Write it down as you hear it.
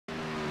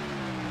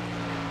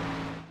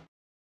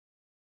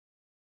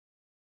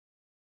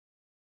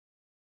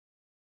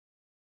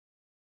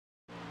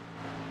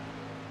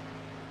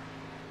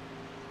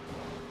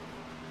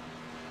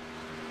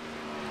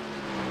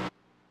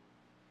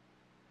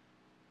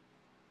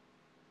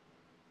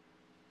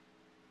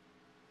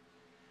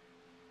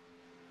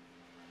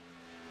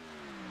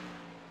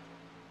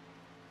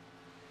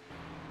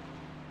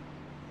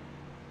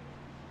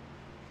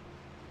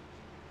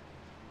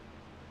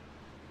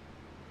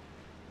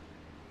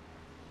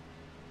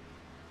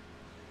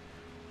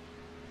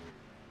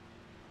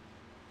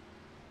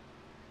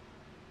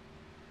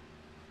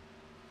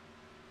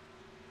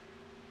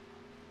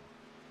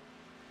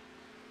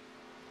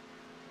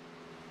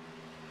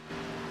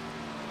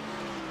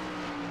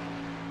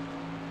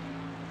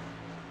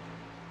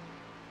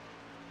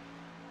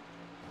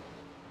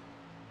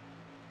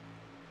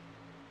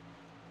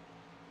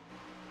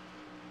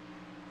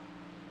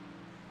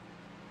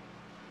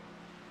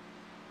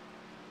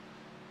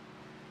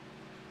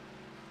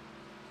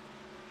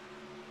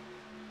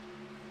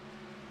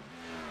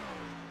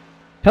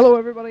Hello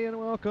everybody and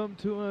welcome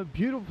to a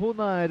beautiful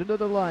night under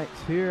the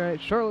lights here at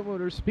Charlotte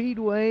Motor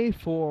Speedway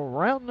for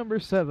round number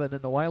 7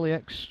 in the Wiley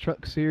X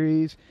Truck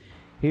Series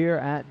here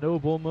at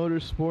Noble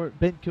Motorsport.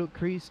 Ben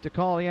Kilcrease to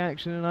call the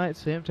action tonight.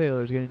 Sam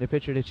Taylor is getting the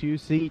picture that you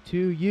see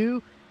to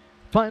you.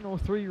 Final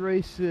 3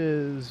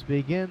 races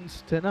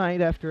begins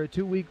tonight after a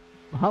 2-week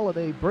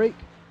holiday break.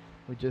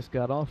 We just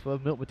got off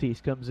of. Milt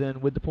Matisse comes in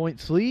with the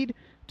points lead.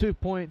 2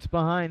 points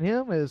behind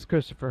him is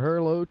Christopher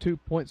Herlow. 2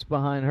 points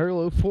behind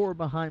Herlow. 4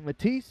 behind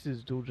Matisse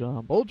is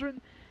John Boldrin.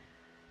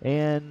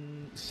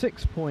 And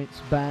 6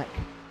 points back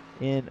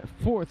in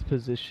 4th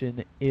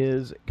position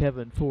is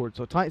Kevin Ford.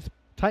 So tight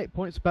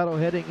points battle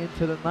heading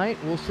into the night.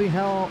 We'll see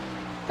how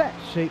that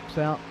shapes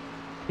out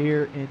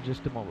here in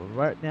just a moment.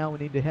 Right now we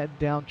need to head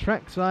down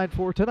trackside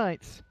for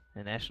tonight's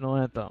national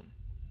anthem.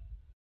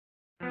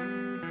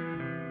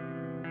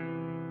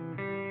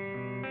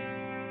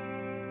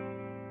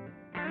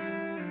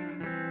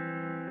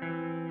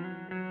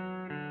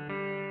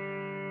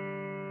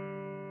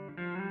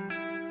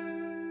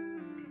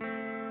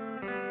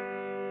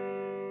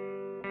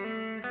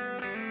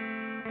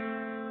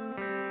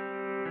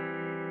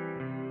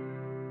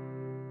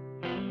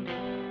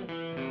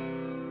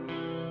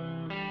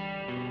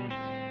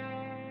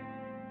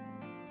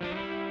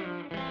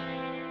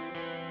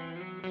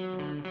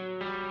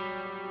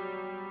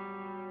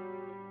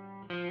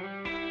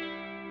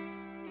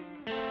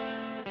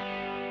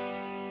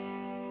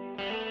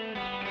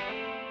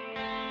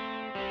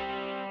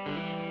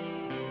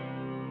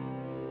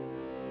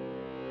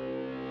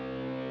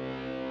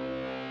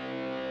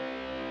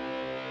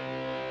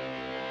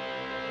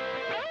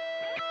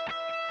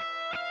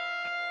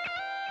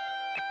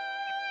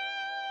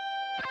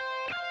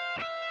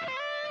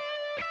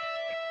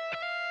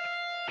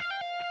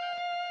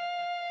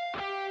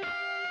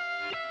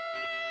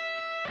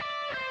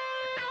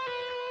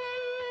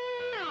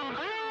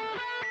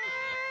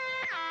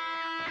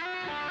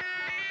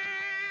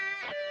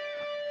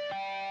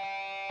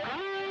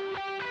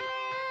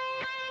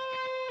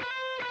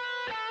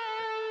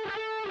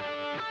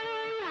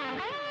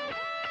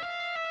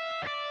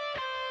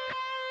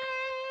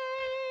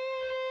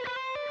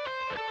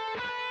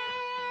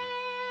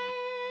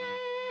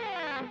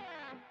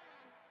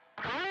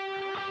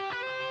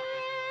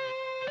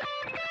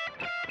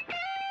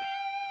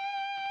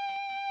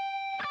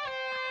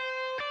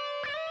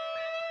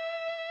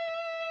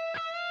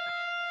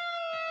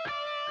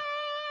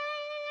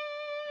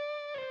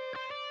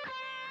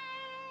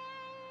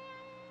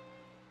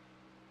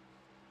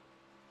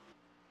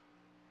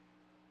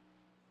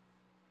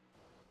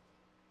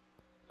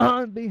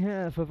 On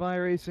behalf of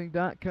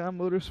iRacing.com,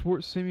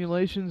 Motorsport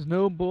Simulations,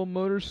 Noble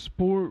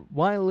Motorsport,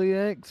 Wiley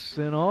X,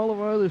 and all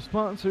of our other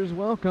sponsors,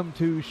 welcome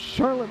to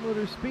Charlotte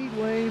Motor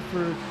Speedway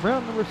for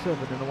round number 7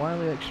 in the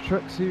Wiley X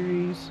Truck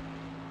Series.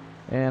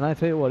 And I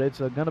tell you what, it's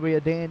going to be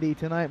a dandy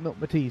tonight. Milt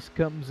Matisse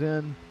comes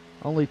in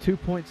only 2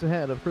 points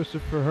ahead of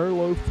Christopher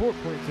Herlow, 4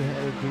 points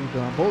ahead of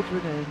John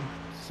Boldrin, and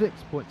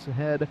 6 points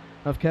ahead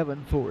of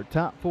Kevin Ford.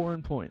 Top 4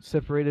 in points,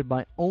 separated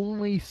by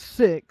only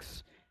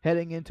 6.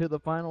 Heading into the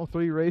final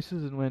 3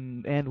 races,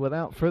 and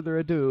without further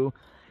ado,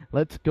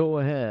 let's go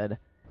ahead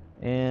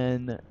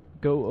and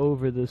go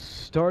over the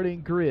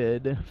starting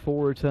grid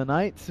for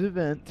tonight's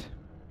event.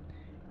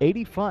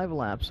 85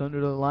 laps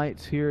under the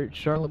lights here at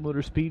Charlotte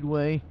Motor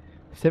Speedway.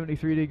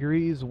 73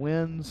 degrees,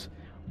 winds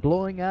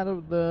blowing out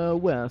of the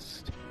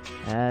west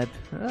at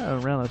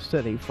around a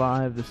steady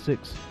 5 to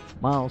 6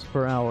 miles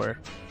per hour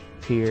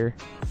here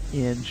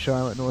in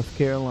Charlotte, North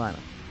Carolina.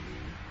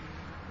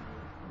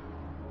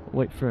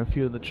 Wait for a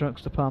few of the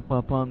trucks to pop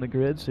up on the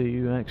grid so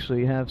you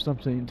actually have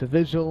something to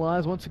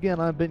visualize. Once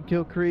again, I'm Ben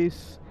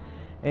Kilcrease,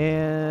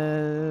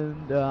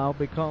 and I'll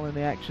be calling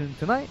the action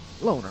tonight.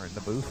 Loner in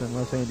the booth,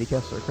 unless Andy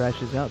Kessler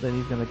crashes out, then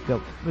he's going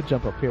to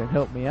jump up here and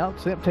help me out.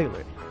 Sam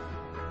Taylor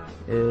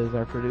is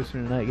our producer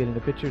tonight, getting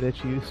the picture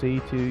that you see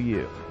to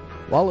you.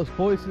 Wallace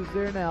Boyce is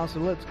there now,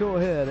 so let's go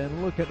ahead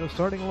and look at the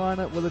starting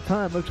lineup with a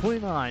time of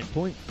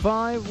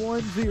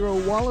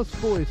 29.510. Wallace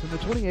Boyce in the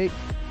 28.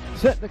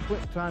 Set the quick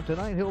time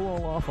tonight. He'll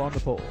roll off on the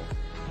pole.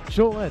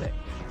 Joel Eddick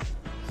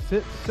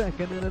sits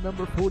second in a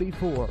number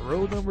 44.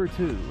 Row number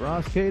 2.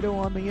 Ross Cato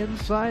on the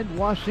inside.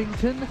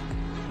 Washington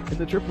in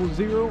the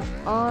 000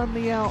 on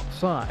the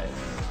outside.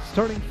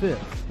 Starting 5th.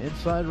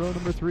 Inside row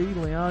number 3.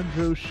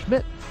 Leandro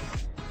Schmidt.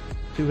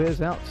 To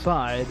his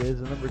outside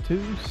is the number 2.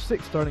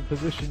 6th starting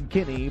position.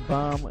 Kenny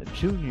Baum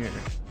Jr.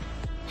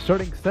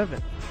 Starting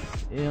 7th.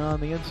 On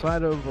the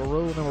inside of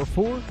row number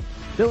 4.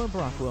 Dylan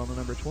Brockwell in the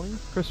number 20.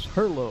 Chris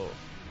Herlow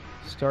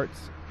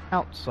starts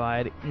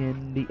outside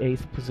in the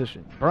 8th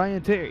position.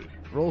 Brian Terry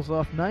rolls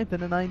off 9th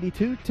in a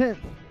 92. 10th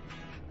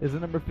is the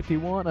number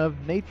 51 of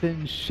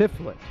Nathan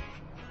Shiflett.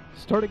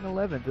 Starting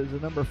 11th is the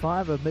number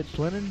 5 of Mitch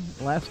Lennon,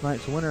 last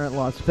night's winner at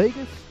Las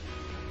Vegas.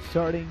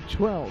 Starting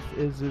 12th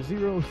is the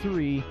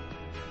 03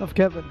 of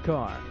Kevin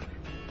Carr.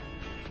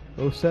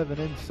 07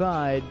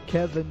 inside,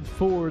 Kevin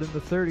Ford in the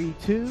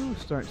 32,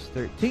 starts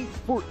 13th.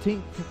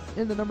 14th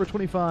in the number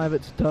 25,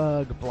 it's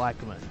Doug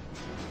Blackman.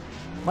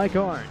 Mike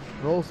Arndt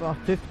rolls off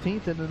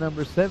 15th in the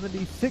number 70.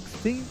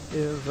 16th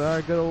is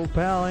our good old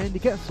pal Andy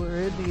Kessler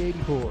in the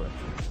 84.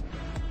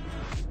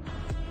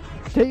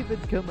 David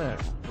Camara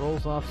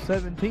rolls off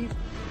 17th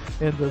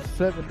in the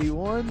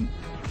 71.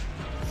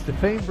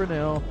 Stefan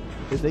Brunel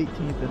is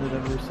 18th in the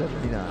number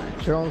 79.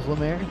 Charles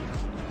Lemaire,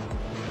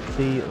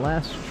 the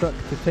last truck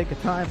to take a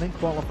time in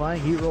qualifying,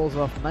 he rolls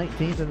off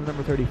 19th in the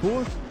number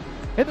 34.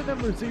 In the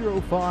number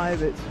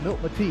 05, it's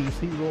Milt Matisse.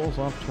 He rolls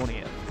off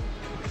 20th.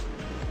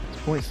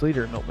 It's points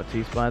leader, Milt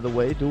Matisse, by the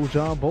way.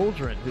 Dual-John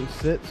Boldrin, who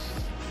sits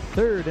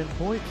third in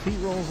points. He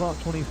rolls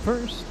off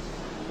 21st.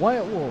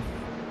 Wyatt Wolf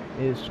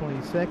is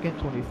 22nd.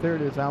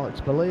 23rd is Alex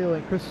Baleo,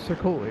 and Chris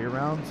Circoli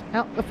rounds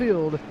out the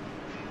field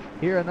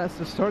here, and that's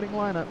the starting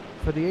lineup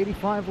for the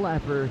 85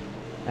 lapper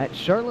at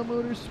Charlotte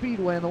Motor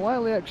Speedway in the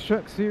Wiley X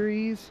Truck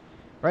Series,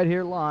 right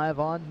here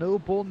live on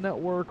Noble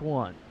Network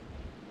 1.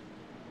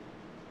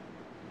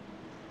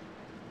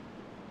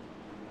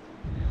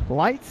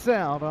 Lights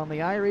out on the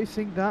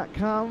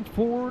iRacing.com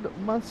Ford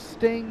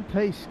Mustang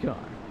pace car.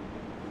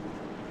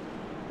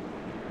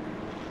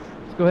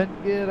 Let's go ahead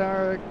and get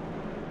our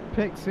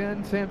picks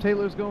in. Sam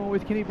Taylor's going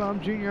with Kenny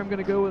Baum Jr. I'm going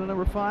to go with the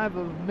number 5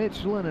 of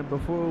Mitch Lennon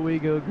before we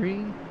go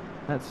green.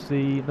 That's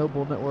the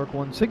Noble Network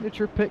 1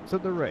 signature picks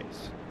of the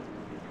race.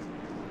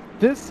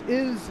 This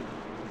is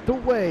the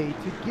way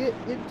to get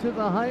into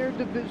the higher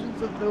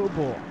divisions of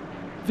Noble.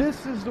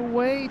 This is the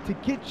way to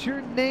get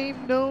your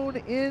name known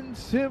in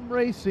sim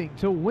racing,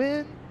 to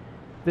win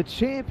the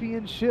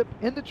championship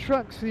in the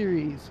Truck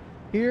Series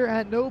here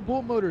at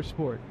Noble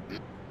Motorsport.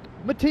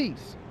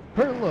 Matisse,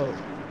 Herlo,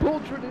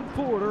 Boldrin, and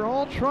Ford are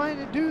all trying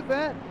to do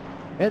that,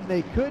 and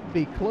they could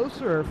be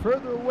closer or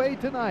further away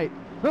tonight.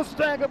 They'll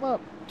stag them up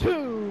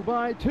 2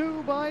 by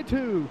 2 by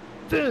 2.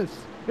 This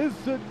is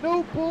the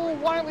Noble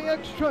Wiley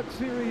X Truck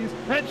Series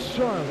at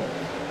Charlotte.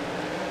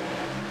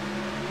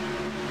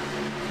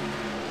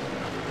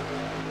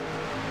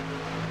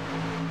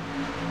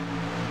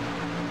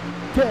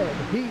 Ted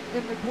Heat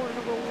in the corner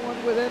number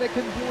 1 with Etick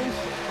and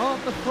Boyce on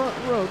the front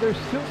row. They're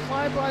still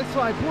side by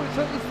side. Boyce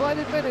has a slight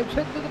advantage,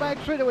 heading to the back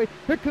straightaway.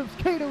 Here comes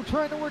Cato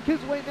trying to work his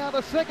way now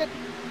to second.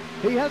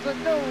 He has a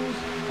nose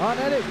on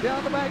Etick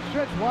down the back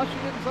stretch.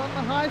 Washington's on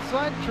the high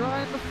side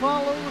trying to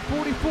follow the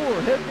 44.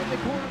 Heading in the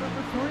corner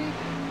number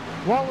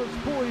 3. Wallace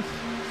Boyce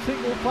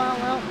single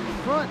file out in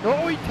front.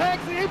 Oh, he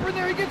tags the apron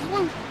there. He gets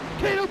loose.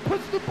 Cato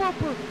puts the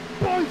bumper.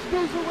 Boyce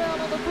goes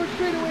around on the first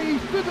straightaway.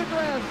 He's through the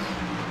grass.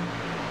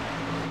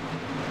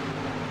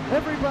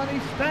 Everybody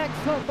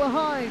stacks up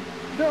behind.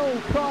 No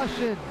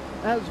caution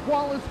as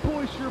Wallace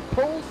Boyce, your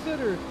pole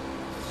sitter,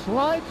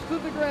 slides through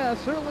the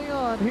grass early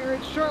on here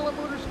at Charlotte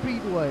Motor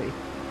Speedway.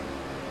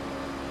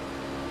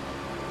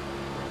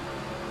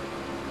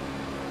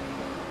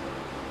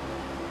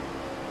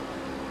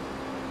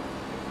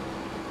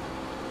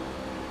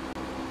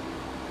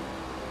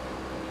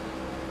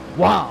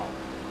 Wow.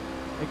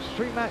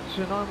 Extreme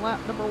action on lap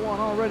number 1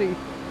 already.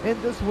 In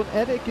this one,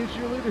 Etick is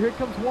your leader. Here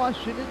comes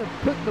Washington and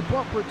putting the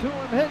bumper to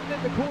him, heading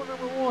into corner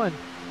number 1.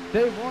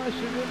 Dave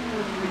Washington,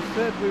 when we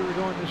said we were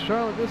going to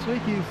Charlotte this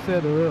week, he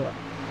said, ugh.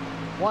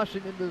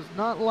 Washington does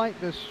not like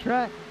this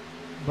track,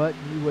 but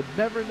you would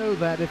never know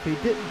that if he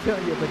didn't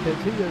tell you,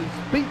 because he is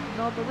beating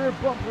on the rear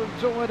bumper of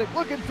Joe Etick,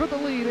 looking for the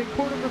lead in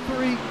corner number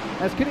 3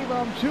 as Kenny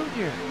Baum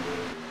Jr.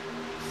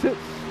 sits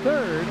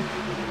third.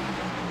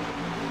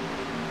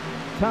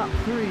 Top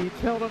 3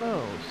 tail to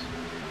nose.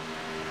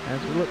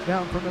 As we look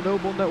down from the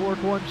Noble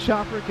Network 1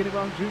 chopper, Kenny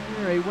Baum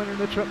Jr., a winner in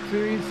the Truck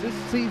Series this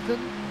season.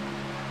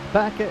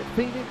 Back at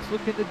Phoenix,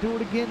 looking to do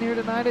it again here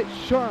tonight at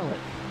Charlotte.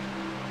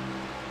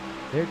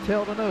 They're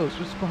tail to nose,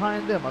 just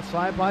behind them. A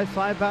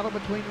side-by-side battle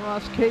between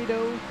Ross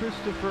Cato,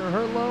 Christopher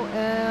Herlo,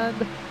 and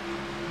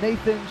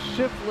Nathan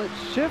Shiflett.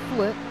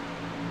 Shiflett,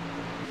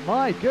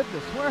 my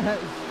goodness, where has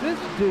this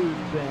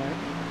dude been?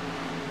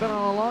 Been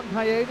on a long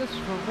hiatus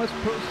from West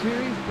Pro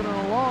Series, been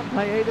on a long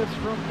hiatus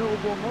from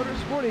Noble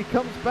Motorsport. He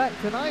comes back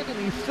tonight and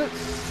he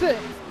sits 6th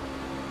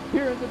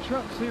here in the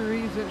Truck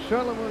Series at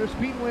Charlotte Motor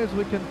Speedway as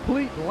we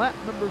complete lap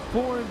number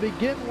 4 and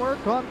begin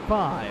work on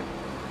 5.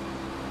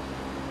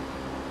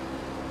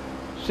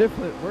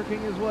 Shiflett working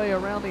his way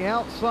around the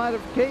outside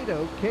of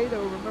Cato.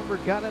 Cato, remember,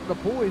 got into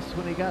Boyce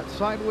when he got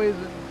sideways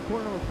in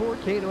corner number 4.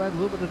 Cato had a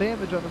little bit of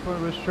damage on the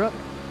front of his truck.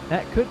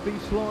 That could be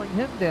slowing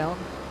him down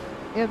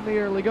in the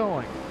early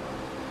going.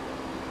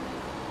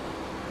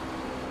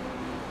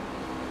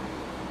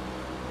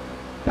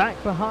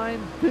 Back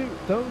behind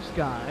those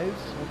guys,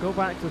 we'll go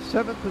back to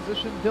 7th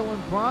position,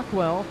 Dylan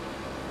Brockwell.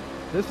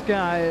 This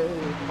guy,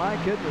 my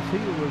goodness, he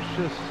was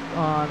just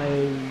on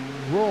a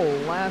roll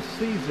last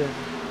season.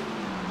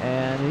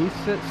 And he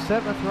sits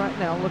 7th right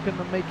now, looking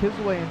to make his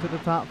way into the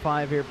top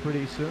 5 here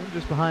pretty soon.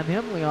 Just behind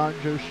him,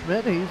 Leandro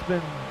Schmidt. He's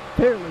been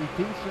fairly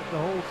decent the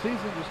whole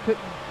season, just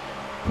couldn't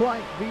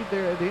quite be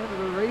there at the end of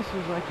the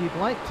races like he'd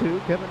like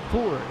to. Kevin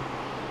Ford,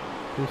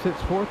 who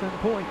sits 4th in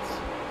points.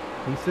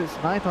 He sits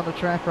 9th on the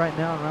track right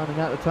now, rounding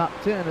out the top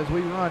 10 as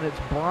we run. It's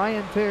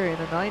Brian Terry in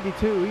the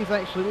 92. He's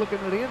actually looking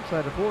to the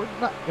inside of Ford.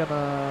 Not going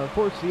to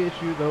force the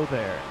issue, though,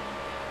 there.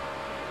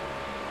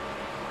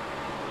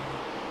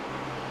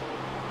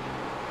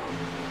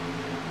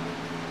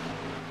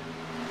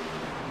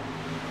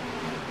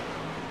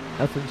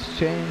 Nothing's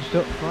changed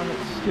up front.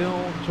 It's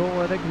still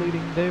Joel Eddick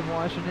leading Dave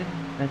Washington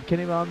and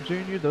Kenny Baum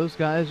Jr. Those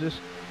guys just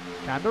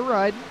kind of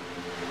riding.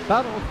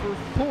 Battle for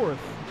fourth,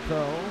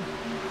 though.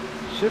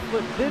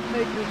 Shiflett did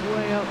make his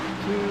way up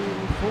to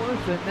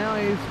fourth, and now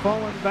he's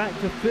fallen back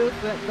to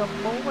fifth. At the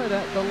moment,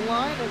 at the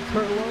line, it's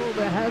Herlo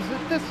that has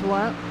it this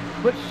lap,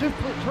 but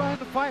Shiflett trying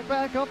to fight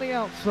back on the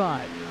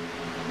outside.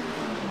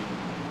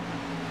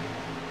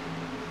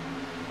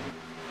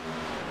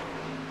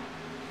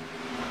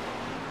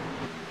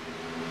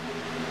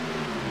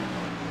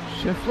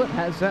 Shiflett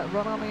has that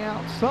run on the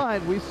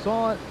outside. We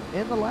saw it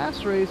in the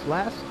last race,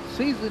 last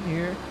season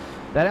here.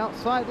 That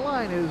outside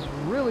line is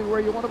really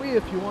where you want to be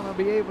if you want to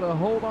be able to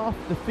hold off,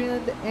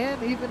 defend,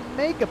 and even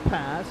make a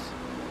pass.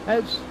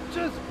 As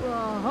just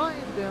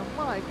behind him,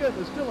 my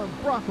goodness, Dylan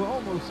Brockwell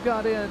almost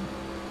got in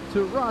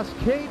to Ross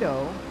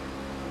Cato.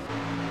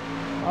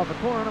 Off of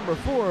corner number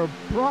 4,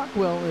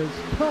 Brockwell is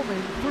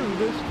coming through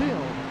this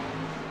field.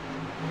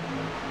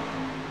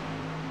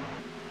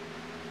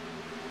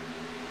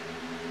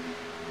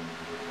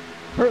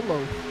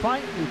 Herlo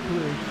finally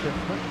clears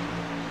Shiflett.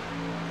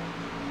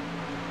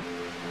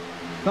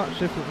 Thought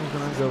Shiflett was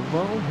going to go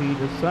low. He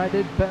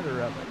decided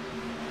better of it.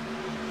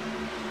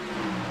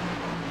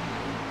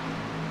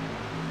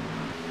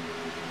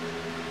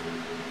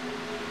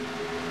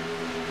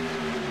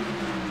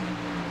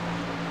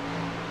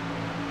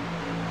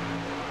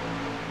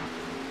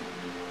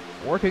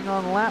 Working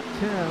on lap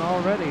 10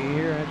 already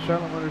here at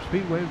Charlotte Motor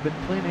Speedway. We've been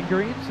cleaning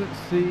green since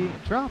the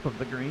drop of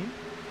the green.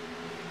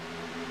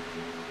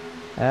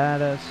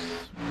 At a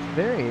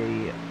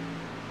very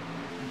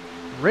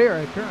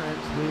rare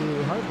occurrence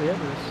we hardly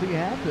ever see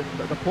happen,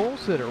 but the pole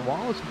sitter,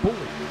 Wallace Bully,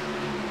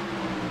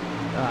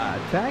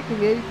 tagged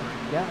the apron,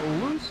 got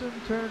loose in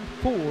turn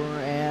 4,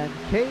 and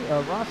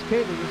Ross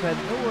Cato just had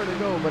nowhere to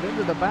go but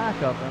into the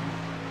back of him,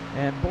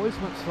 and Boyce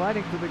went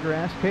sliding through the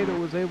grass. Cato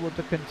was able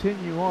to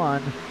continue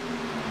on,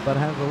 but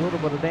has a little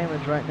bit of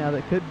damage right now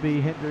that could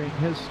be hindering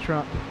his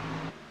truck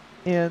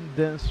in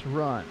this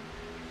run.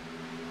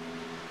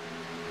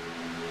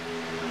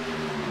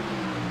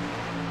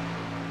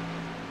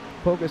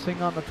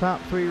 Focusing on the top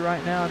 3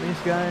 right now, and these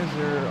guys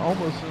are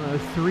almost in a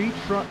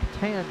 3-truck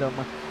tandem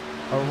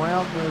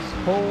around this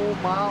whole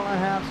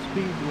mile-and-a-half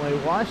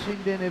speedway.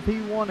 Washington, if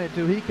he wanted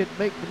to, he could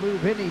make the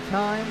move any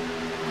time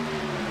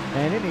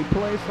and any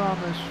place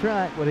on this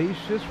track, but he's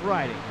just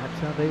riding. That's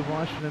how Dave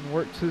Washington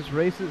works his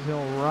races.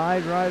 He'll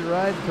ride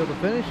until the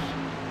finish.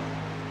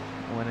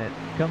 When it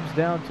comes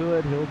down to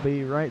it, he'll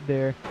be right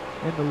there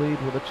in the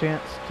lead with a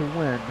chance to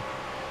win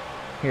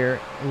here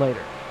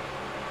later.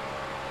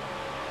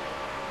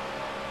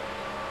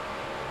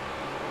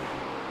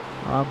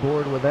 On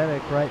board with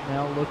Eddick right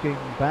now, looking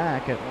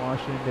back at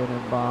Washington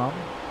and Baum.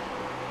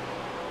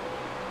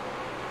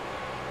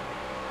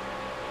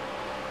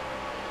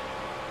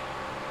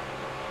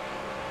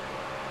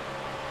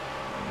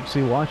 You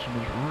see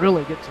Washington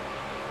really gets a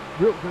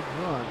real good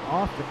run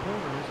off the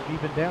corners and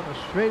even down the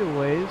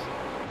straightaways,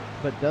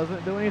 but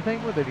doesn't do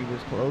anything with it. He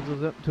just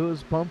closes up to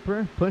his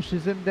bumper,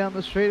 pushes him down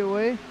the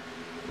straightaway,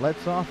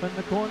 lets off in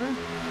the corner,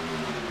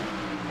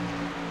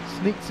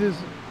 sneaks his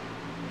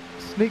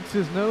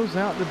nose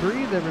out to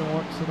breathe every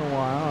once in a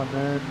while, and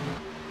then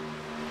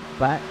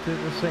back to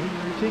the same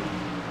routine.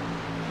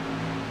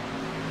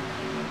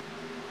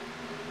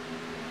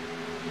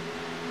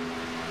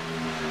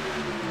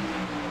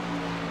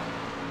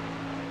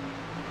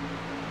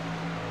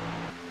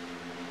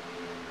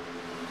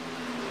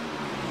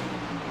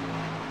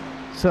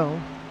 So,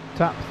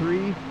 top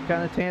 3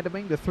 kind of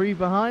tandeming, the 3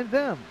 behind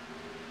them.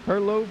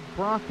 Herlo,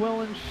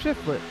 Brockwell, and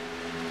Shiflett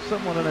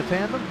somewhat in a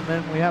tandem. And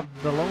then we have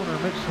the loner,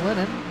 Mitch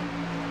Lennon.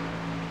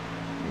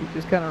 He's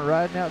just kind of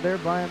riding out there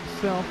by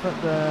himself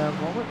at the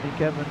moment. And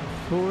Kevin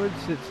Ford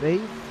sits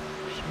 8th.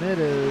 Schmidt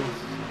is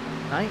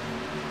 9th.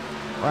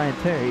 Ryan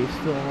Terry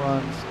still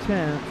runs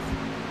 10th.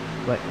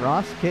 But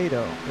Ross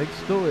Cato, big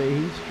story,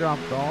 he's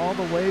dropped all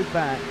the way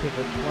back to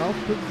the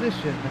 12th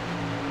position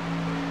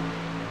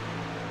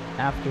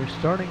after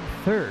starting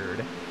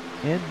 3rd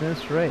in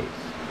this race.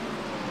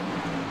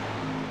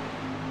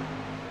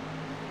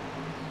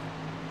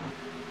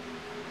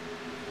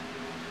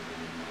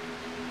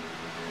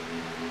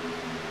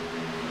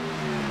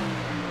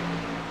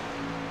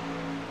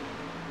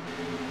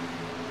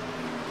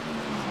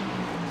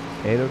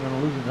 Cato going to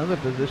lose another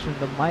position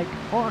to Mike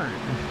Arnn.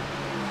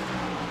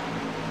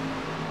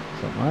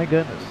 So my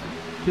goodness,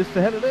 just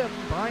ahead of them,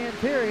 Brian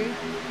Terry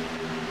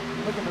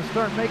looking to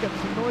start making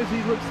some noise.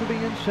 He looks to the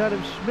inside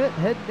of Schmidt,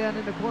 heading down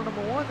into corner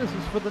number 1. This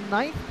is for the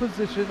 9th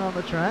position on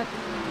the track.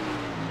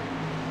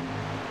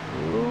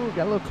 Ooh,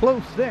 got a little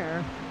close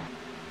there.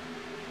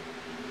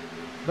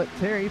 But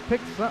Terry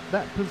picks up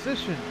that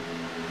position.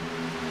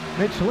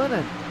 Mitch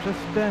Lennon just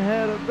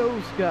ahead of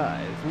those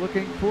guys,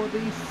 looking for the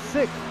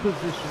 6th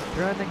position,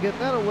 trying to get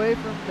that away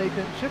from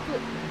Nathan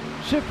Shiflett.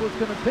 Shiflett's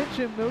going to pinch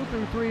him though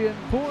through 3 and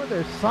 4.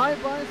 They're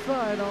side by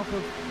side off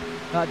of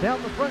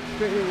down the front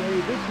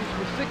straightaway. This is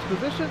for 6th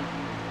position.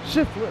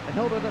 Shiflett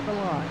held it at the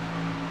line.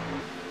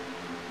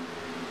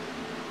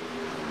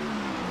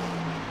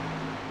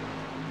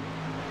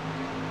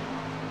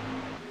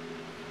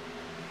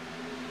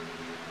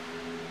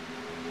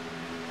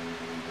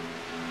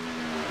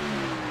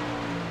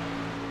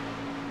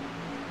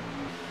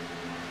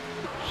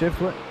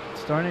 Shiflett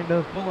starting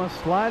to pull a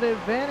slight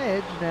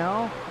advantage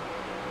now.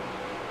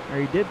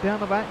 Or he did down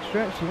the back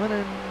stretch.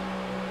 Lennon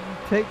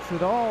takes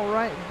it all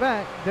right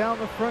back down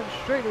the front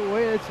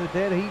straightaway. It's a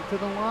dead heat to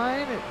the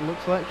line. It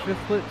looks like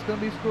Shiflett's going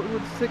to be scored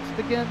with 6th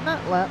again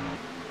that lap.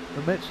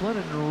 But Mitch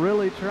Lennon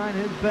really trying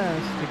his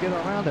best to get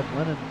around him.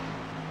 Lennon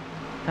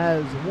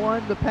has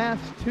won the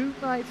past 2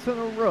 nights in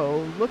a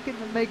row, looking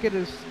to make it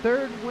his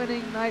 3rd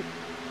winning night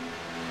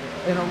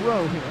in a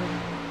row here.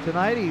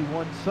 Tonight he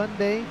won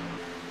Sunday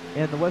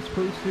in the West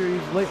Pro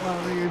Series Late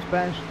Model New Year's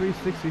Bash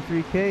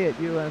 363K at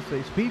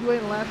USA Speedway,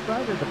 and last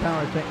night in the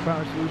Power Tank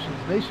Power Solutions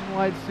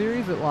Nationwide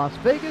Series at Las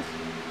Vegas.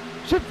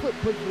 Shiflett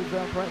pushes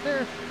up right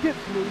there, gets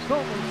loose,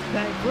 almost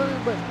tags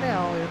Lennon, but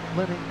now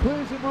Lennon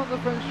clears him on the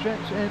front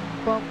stretch and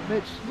bumps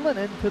Mitch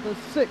Lennon to the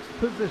 6th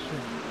position.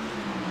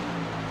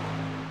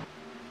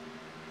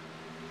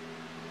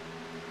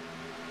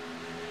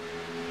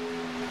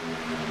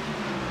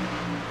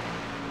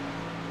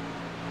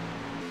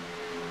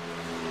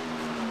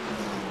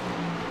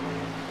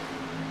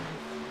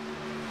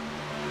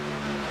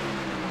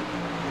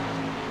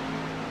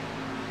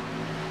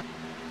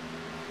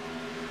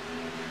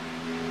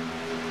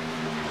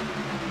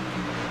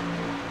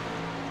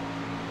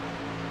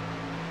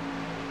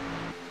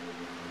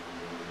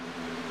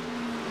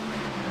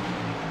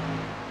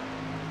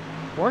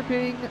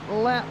 Working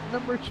lap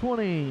number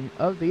 20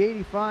 of the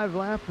 85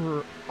 lap.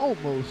 We're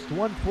almost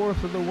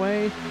 1/4 of the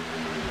way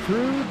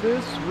through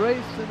this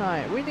race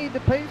tonight. We need to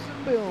pay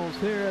some bills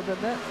here at the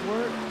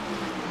network.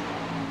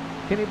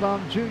 Kenny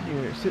Baum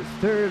Jr. sits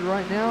 3rd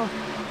right now.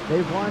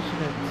 Dave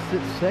Washington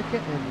sits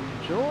 2nd, and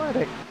Joel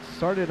Eddick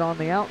started on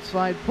the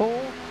outside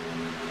pole.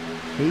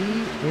 He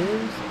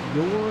is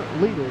your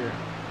leader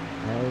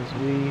as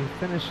we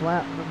finish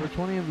lap number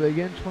 20 and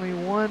begin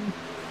 21.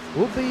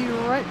 We'll be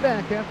right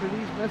back after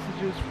these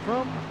messages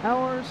from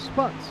our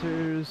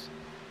sponsors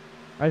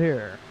right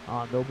here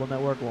on Noble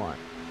Network 1.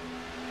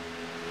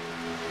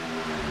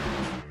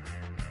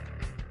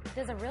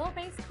 Does a real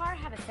race car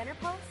have a center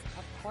post?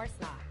 Of course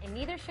not, and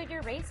neither should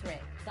your race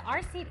rig. The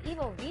R-Seat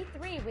Evo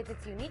V3 with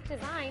its unique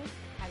design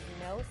has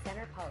no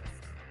center post.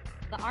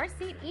 The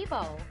R-Seat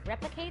Evo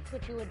replicates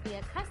what you would be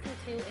accustomed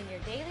to in your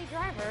daily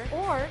driver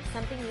or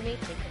something you may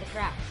take to the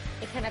track.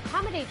 It can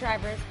accommodate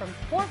drivers from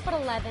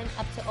 4'11"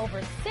 up to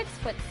over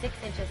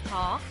 6'6"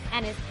 tall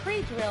and is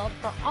pre-drilled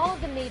for all of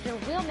the major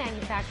wheel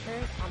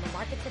manufacturers on the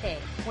market today.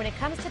 When it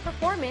comes to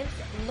performance,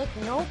 look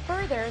no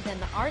further than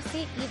the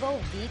R-Seat Evo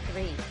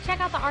V3. Check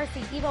out the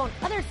R-Seat Evo and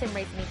other sim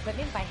racing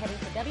equipment by heading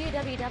to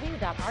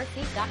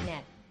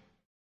www.rseat.net.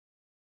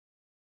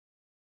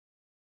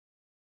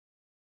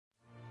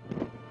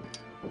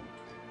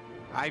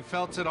 I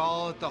felt it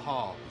all at the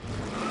hall,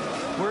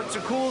 where it's a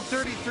cool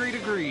 33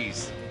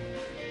 degrees.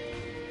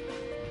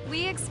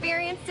 We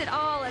experienced it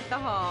all at the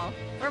hall,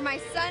 where my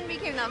son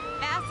became the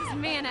fastest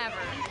man ever.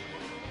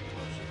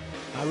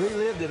 I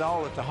relived it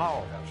all at the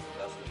hall,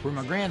 where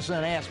my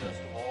grandson asked me,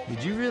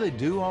 "Did you really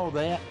do all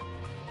that?"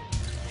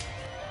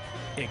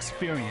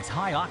 Experience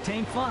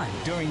high-octane fun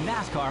during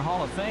NASCAR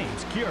Hall of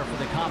Fame's Cure for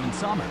the Common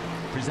Summer,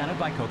 presented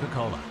by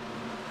Coca-Cola.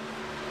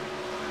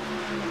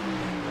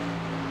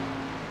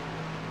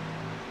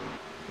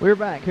 We're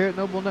back here at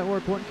Noble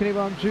Network 1. Kenny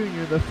Baum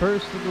Jr., the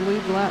first of the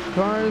lead lap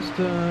cars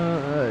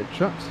to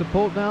trucks to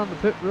pull down the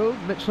pit road.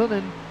 Mitch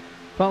Lennon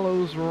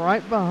follows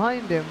right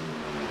behind him.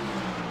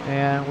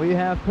 And we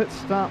have pit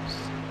stops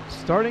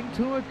starting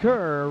to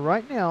occur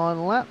right now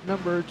on lap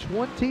number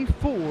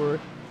 24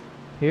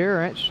 here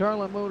at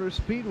Charlotte Motor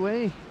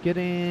Speedway.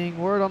 Getting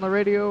word on the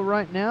radio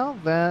right now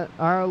that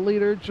our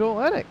leader, Joel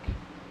Eddick,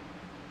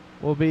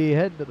 will be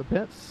heading to the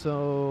pits.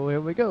 So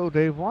here we go.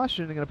 Dave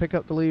Washington going to pick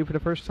up the lead for the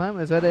first time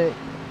as Eddick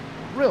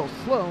real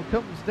slow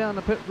comes down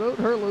the pit road.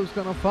 Hurlow's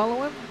going to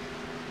follow him.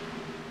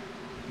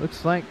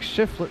 Looks like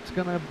Shiflett's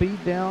going to be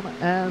down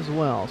as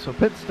well. So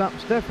pit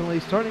stops definitely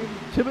starting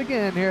to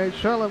begin here at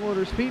Charlotte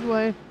Motor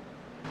Speedway.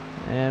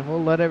 And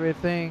we'll let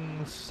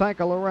everything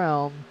cycle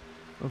around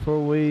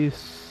before we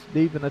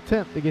even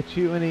attempt to get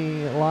you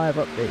any live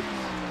updates.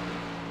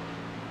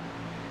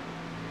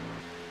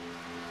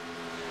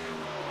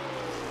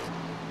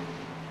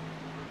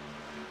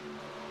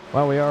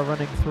 While we are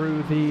running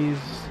through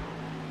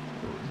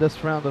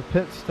this round of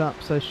pit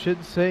stops, I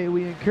should say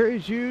we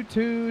encourage you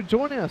to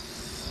join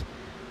us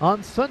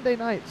on Sunday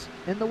nights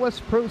in the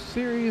West Pro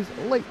Series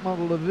Late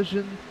Model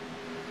Division.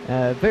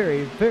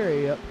 Very,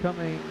 very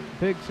upcoming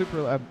big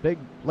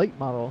late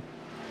model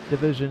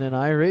division in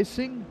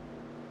iRacing,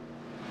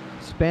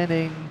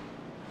 spanning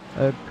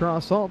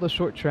across all the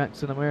short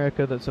tracks in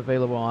America that's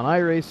available on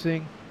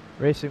iRacing.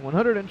 Racing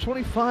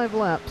 125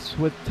 laps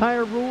with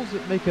tire rules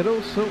that make it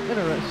oh so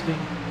interesting.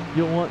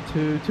 You'll want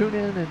to tune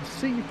in and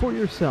see for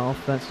yourself.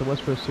 That's the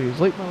West Pro Series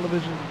Late Model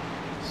Division,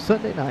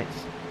 Sunday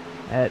nights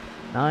at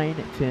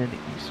 9:10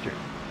 Eastern.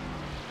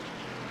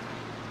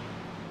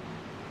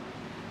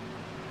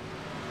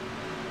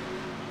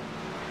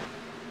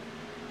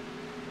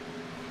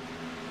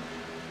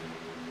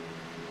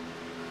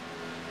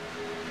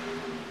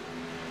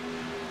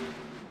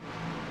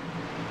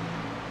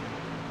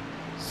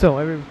 So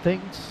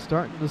everything's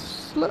starting to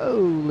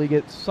slowly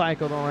get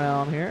cycled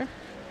around here.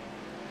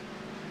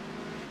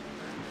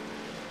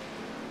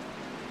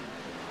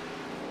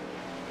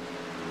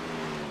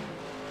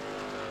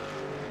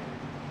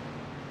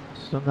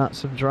 So got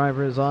some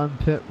drivers on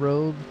pit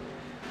road.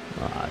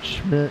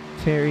 Schmidt,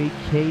 Terry,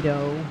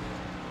 Cato,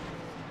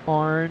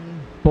 Arn,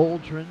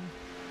 Boldrin.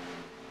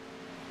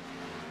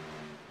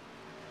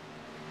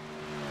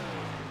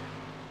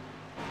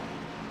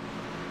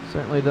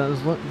 Certainly does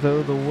look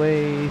though the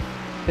way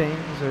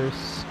things are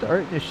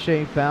starting to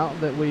shape out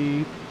that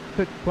we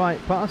could quite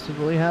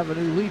possibly have a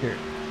new leader.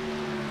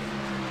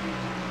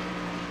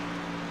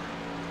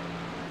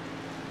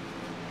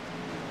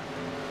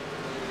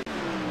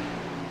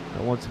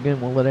 And once again,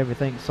 we'll let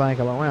everything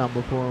cycle around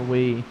before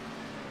we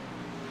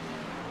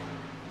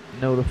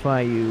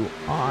notify you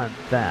on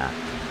that.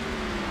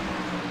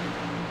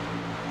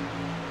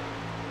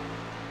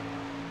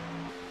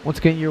 Once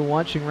again, you're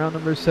watching round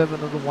number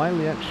 7 of the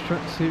Wiley X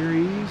Truck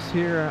Series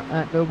here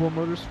at Noble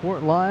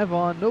Motorsport live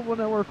on Noble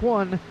Network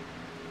 1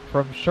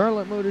 from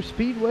Charlotte Motor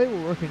Speedway.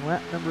 We're working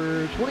lap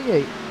number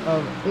 28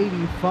 of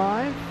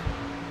 85.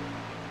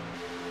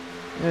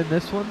 And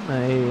this one,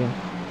 a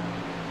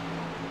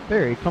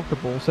very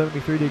comfortable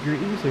 73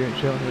 degrees here at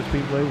Charlotte Motor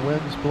Speedway.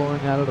 Winds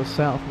blowing out of the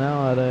south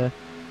now at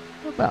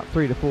about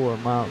 3 to 4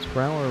 miles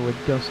per hour with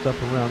gusts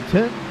up around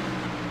 10.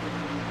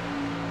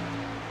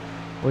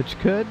 Which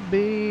could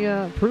be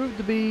proved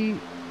to be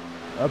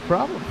a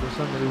problem for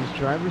some of these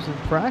drivers. In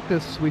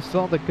practice, we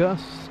saw the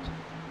gust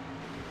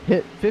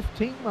hit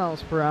 15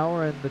 miles per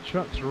hour, and the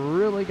trucks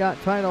really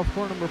got tight off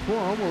corner number 4.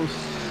 Almost,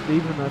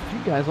 even a few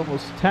guys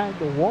almost tagged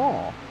the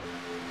wall.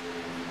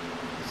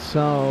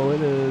 So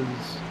it is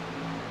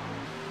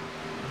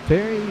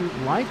very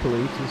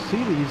likely to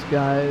see these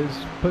guys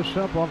push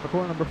up off the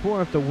corner number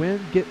 4 if the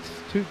wind gets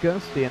too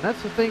gusty. And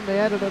that's the thing they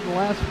added in the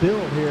last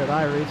build here at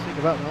iRacing.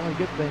 About the only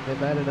good thing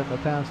they've added in the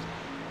past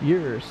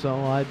year or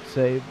so, I'd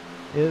say,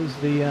 is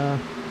the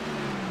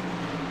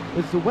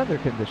weather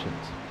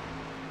conditions.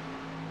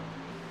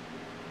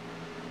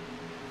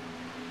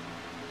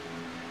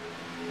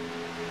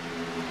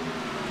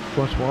 Of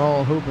course, we're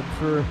all hoping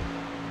for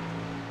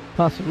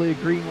possibly a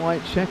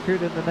green-white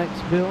checkered in the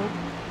next build.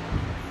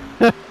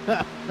 It's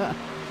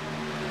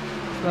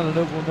not a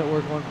Noble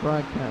Network 1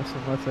 broadcast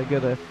unless I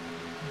get a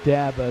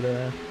jab at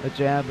a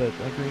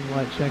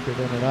green-white checkered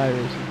in at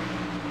iRacing.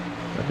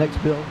 The next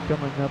build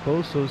coming up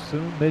oh so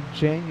soon,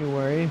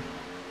 mid-January.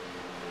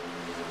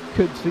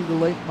 Could see the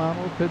late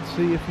model, could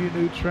see a few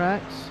new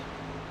tracks.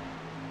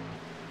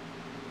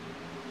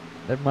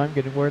 Never mind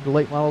getting word the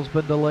late model's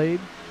been delayed.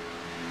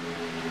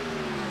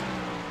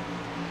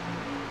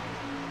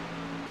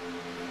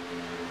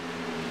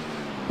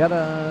 Got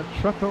a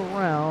truck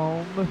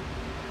around.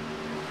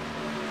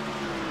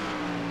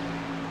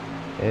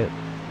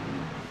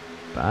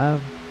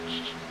 I'm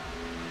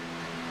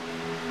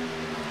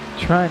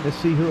trying to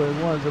see who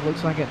it was. It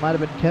looks like it might have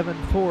been Kevin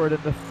Ford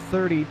in the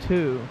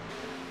 32.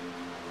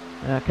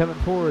 Kevin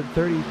Ford,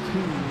 32.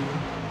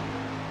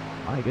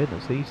 My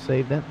goodness, he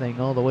saved that thing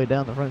all the way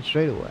down the front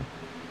straightaway.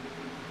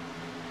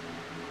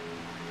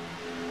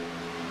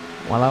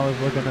 While I was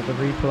looking at the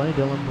replay,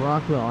 Dylan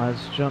Brockwell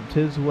has jumped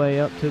his way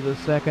up to the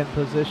second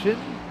position.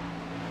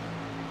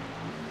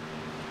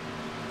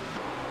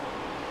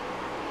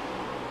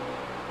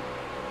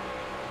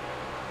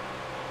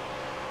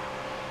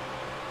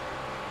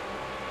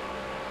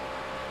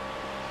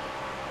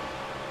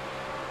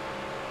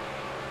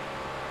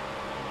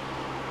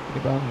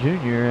 Baum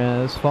Jr.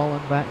 has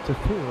fallen back to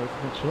 4th.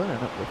 Mitch Lennon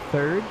up to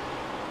 3rd.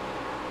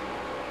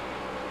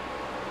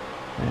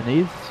 And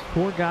these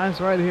 4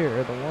 guys right here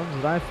are the ones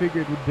that I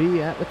figured would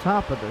be at the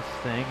top of this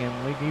thing.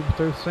 And we need to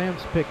throw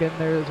Sam's pick in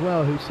there as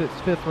well, who sits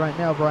 5th right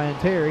now, Brian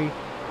Terry.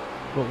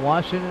 But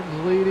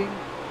Washington's leading.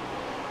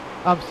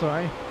 I'm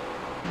sorry.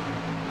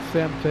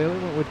 Sam Taylor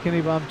went with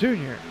Kenny Baum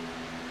Jr.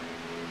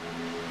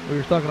 We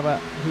were talking about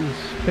whose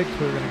picks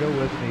we were going to go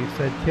with, and he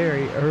said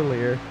Terry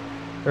earlier.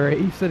 Or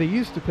he said he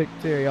used to pick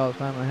Terry all the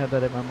time, and I had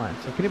that in my mind.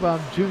 So Kenny Baum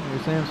Jr.,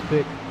 Sam's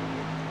pick,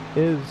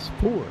 is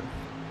 4th.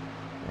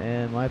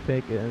 And my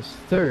pick is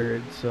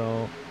 3rd.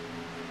 So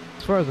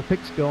as far as the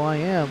picks go, I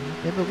am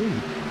in the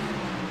lead.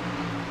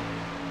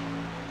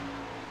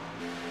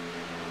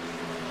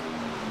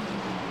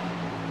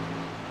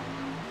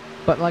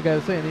 But like I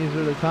was saying, these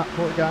are the top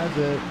 4 guys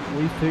that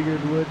we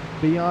figured would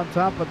be on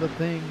top of the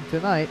thing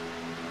tonight.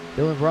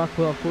 Dylan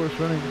Brockwell, of course,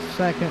 running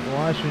 2nd.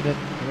 Washington,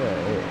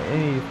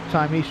 any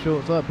time he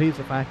shows up, he's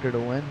a factor to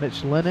win.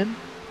 Mitch Lennon,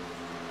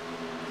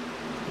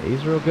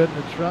 he's real good in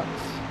the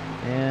trucks.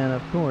 And,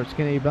 of course,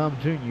 Kenny Baum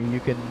Jr., you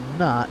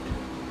cannot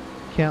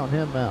count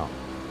him out.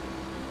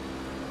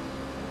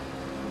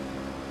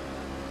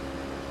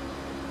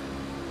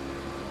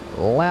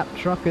 Lap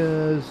truck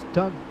is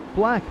Doug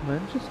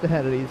Blackman, just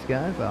ahead of these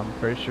guys. I'm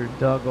pretty sure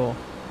Doug will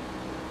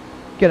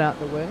get out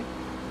the way.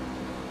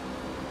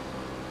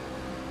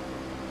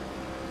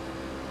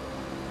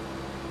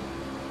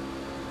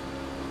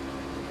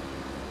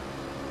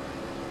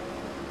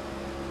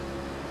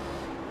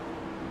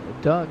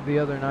 Doug the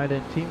other night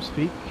in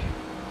TeamSpeak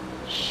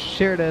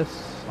shared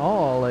us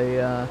all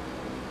a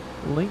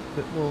link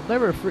that we'll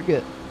never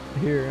forget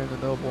here in the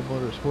Noble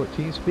Motorsport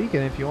team speak.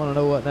 And if you want to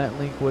know what that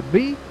link would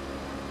be,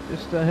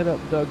 just hit up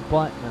Doug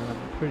Blackman.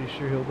 I'm pretty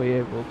sure he'll be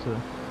able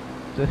to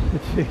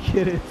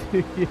get it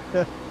to you.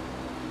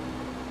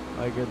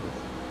 My goodness.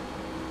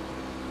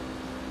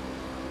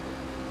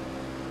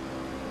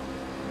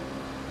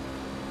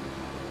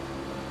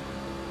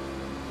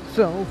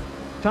 So,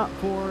 top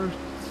four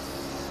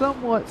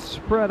somewhat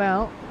spread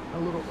out a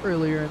little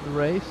earlier in the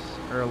race,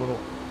 or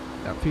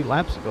a few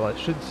laps ago, I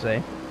should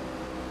say.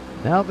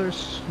 Now they're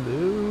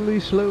slowly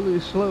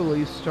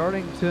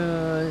starting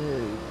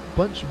to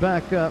bunch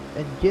back up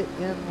and get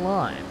in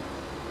line,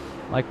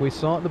 like we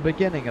saw at the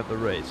beginning of the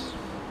race.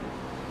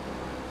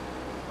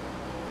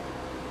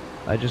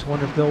 I just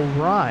wonder if they'll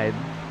ride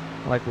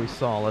like we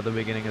saw at the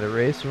beginning of the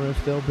race, or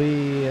if they'll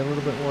be a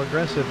little bit more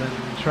aggressive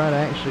and try to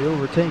actually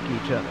overtake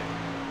each other.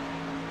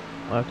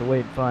 We'll have to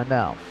wait and find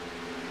out.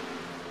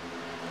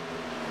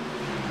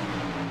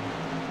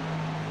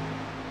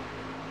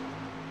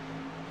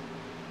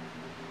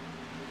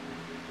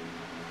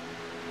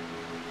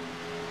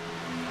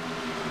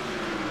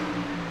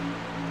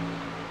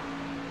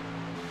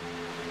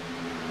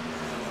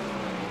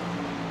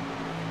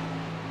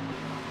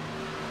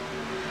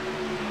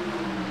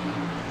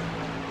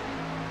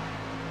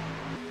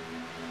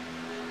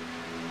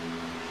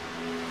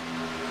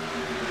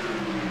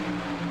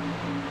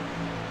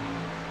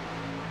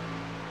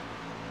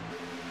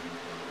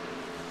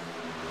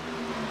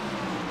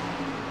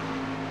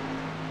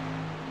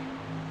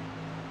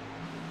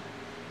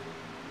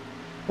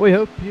 We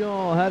hope you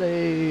all had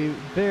a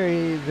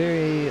very,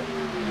 very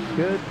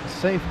good,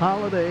 safe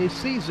holiday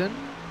season.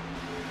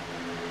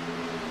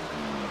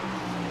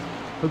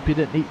 Hope you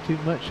didn't eat too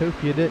much.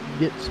 Hope you didn't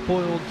get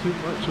spoiled too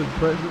much with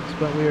presents,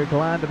 but we are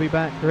glad to be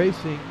back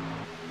racing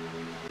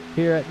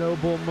here at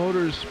Noble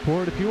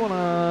Motorsport. If you want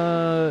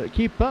to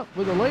keep up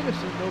with the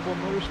latest in Noble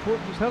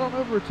Motorsport, just head on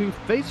over to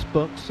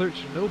Facebook,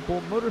 search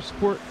Noble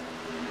Motorsport,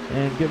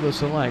 and give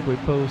us a like. We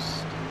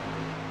post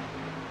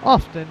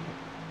often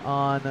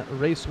on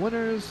race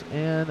winners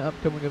and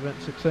upcoming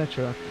events,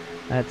 etc.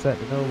 That's at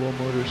the Noble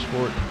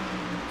Motorsport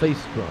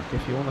Facebook.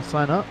 If you want to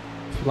sign up,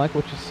 if you like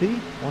what you see,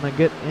 want to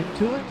get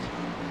into it,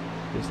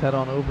 just head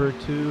on over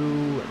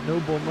to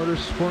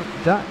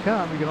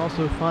noblemotorsport.com. You can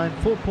also find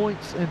full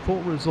points and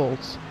full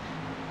results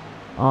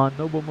on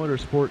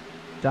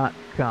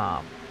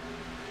noblemotorsport.com.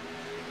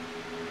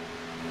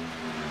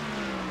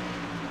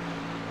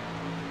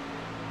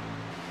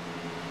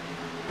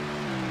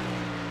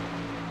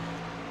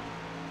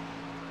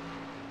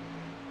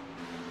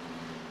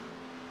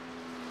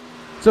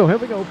 So here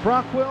we go.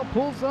 Brockwell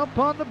pulls up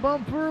on the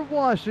bumper of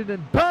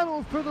Washington.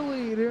 Battles for the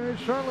lead here at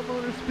Charlotte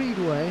Motor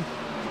Speedway.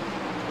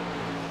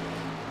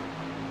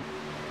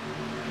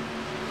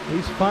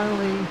 He's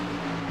finally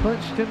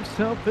punched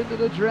himself into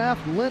the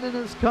draft. Lennon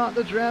has caught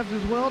the draft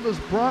as well. Does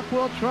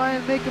Brockwell try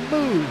and make a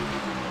move?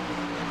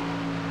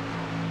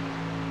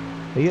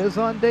 He is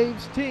on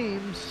Dave's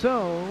team,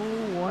 so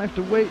we'll have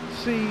to wait and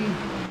see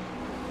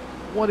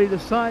what he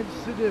decides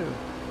to do.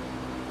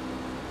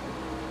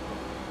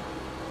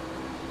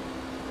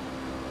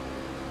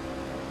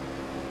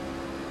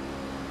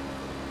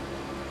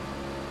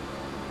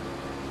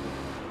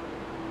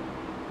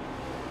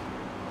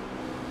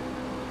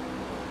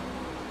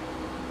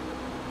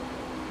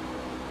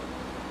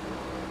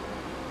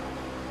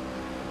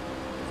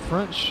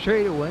 Front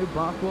straightaway,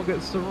 Brockwell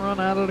gets the run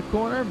out of the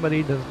corner, but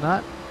he does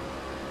not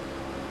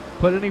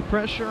put any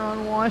pressure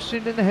on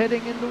Washington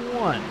heading into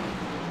one.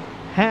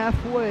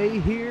 Halfway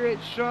here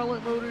at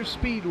Charlotte Motor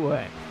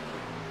Speedway.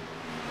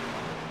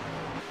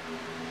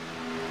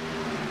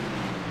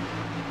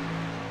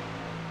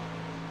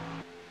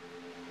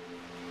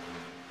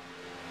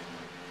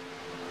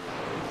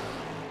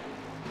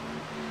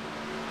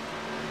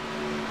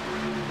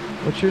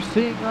 What you're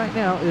seeing right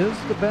now is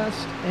the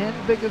best and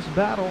biggest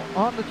battle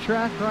on the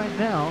track right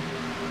now.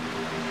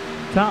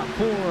 Top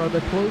four are the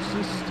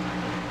closest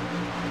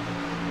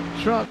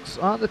trucks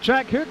on the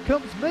track. Here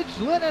comes Mitch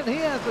Lennon. He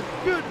has a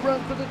good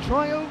run for the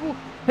tri-oval.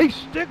 He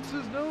sticks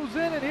his nose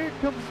in, and here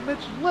comes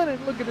Mitch Lennon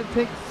looking to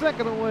take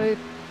second away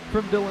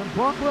from Dylan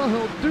Brockwell.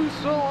 He'll do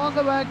so on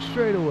the back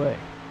straightaway.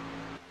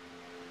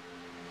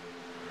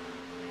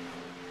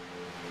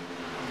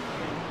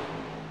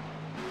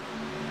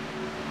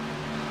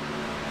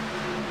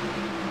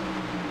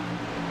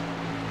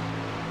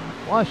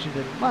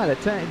 Washington might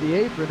have tagged the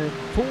apron in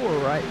 4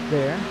 right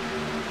there.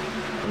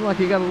 Looked like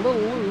he got a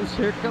little loose.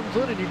 Here comes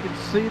Lennon. You can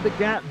see the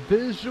gap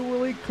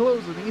visually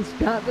closing. He's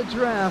got the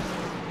draft.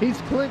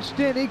 He's clinched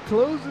in. He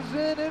closes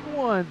in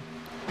 1.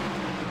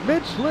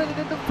 Mitch Lennon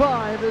into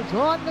 5 is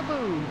on the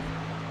move.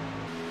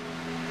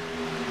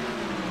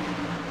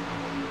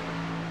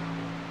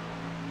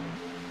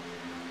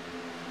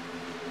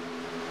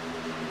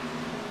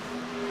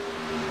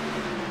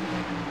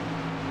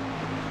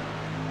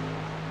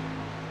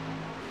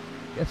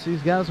 Guess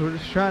these guys were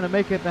just trying to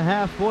make it to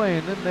halfway,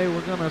 and then they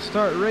were going to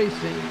start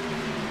racing.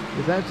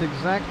 Because that's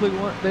exactly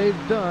what they've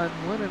done.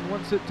 Lennon,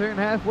 once it turned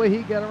halfway, he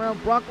got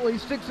around Broccoli,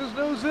 sticks his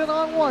nose in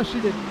on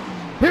Washington.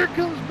 Here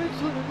comes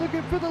Mitch Lennon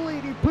looking for the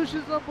lead. He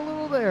pushes up a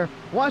little there.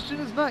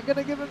 Washington's not going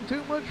to give him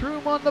too much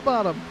room on the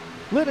bottom.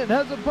 Lennon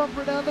has a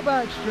bumper down the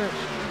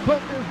backstretch,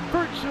 but they're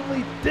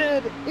virtually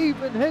dead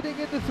even heading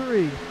into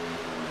 3.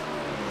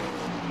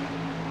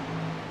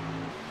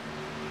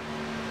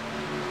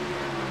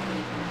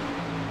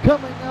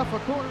 Coming off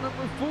of corner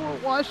number 4,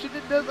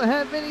 Washington doesn't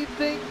have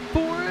anything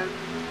for it.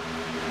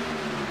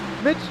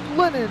 Mitch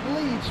Lennon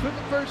leads for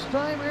the first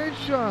time here in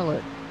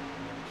Charlotte.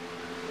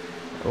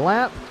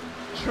 Lap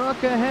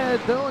truck ahead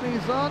though, and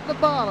he's on the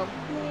bottom.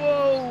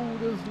 Whoa,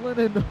 does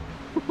Lennon,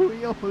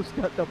 he almost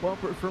got the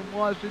bumper from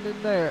Washington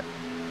there.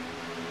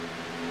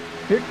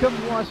 Here comes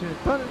Washington,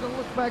 trying to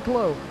look back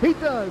low. He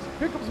does.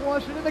 Here comes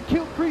Washington, a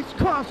kill crease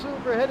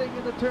crossover heading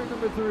into turn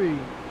number 3.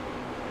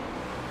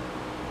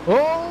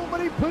 Oh,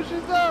 but he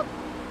pushes up.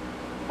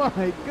 My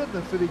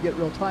goodness, did he get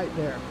real tight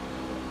there.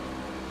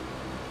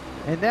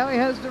 And now he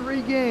has to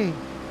regain.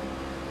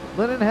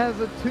 Lennon has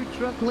a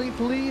 2-truck length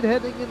lead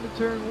heading into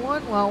turn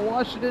 1, while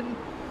Washington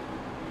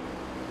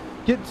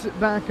gets it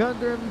back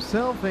under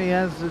himself. He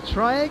has to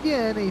try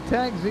again. He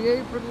tags the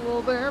apron a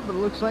little there, but it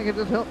looks like it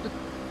just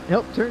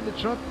helped turn the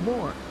truck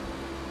more.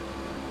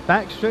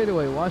 Back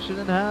straightaway,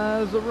 Washington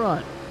has a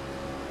run.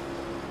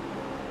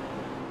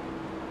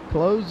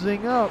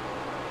 Closing up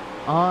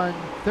on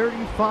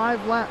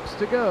 35 laps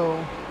to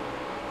go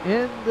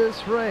in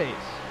this race.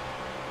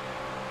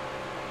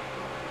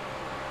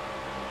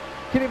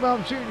 Kenny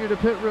Baum Jr. to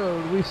pit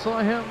road. We saw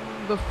him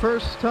the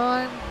first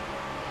time.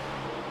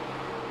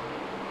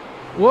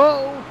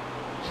 Whoa!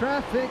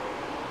 Traffic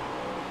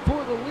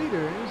for the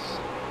leaders.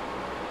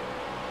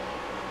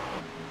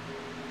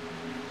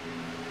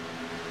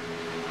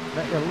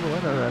 That got a little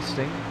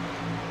interesting.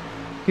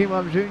 Kenny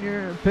Baum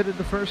Jr. pitted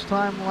the first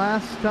time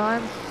last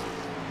time.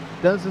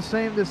 Does the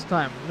same this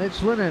time.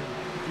 Mitch Lennon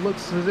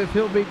looks as if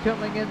he'll be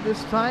coming in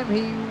this time.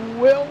 He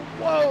will.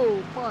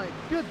 Whoa! My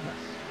goodness.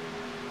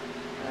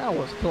 That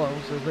was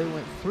close as they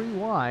went 3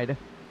 wide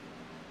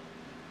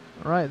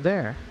right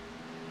there.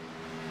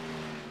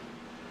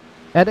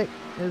 Edick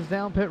is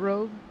down pit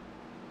road.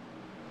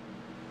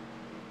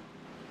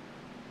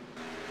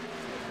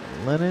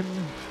 Lennon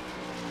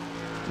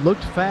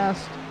looked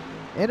fast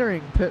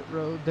entering pit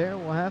road there.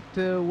 We'll have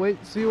to wait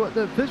and see what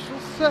the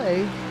officials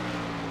say.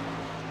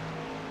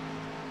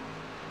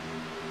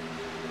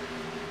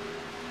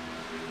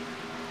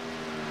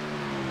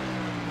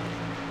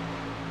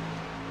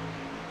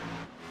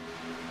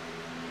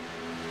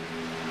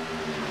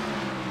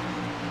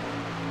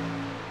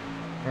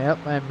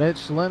 Yep, and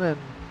Mitch Lennon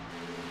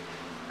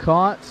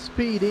caught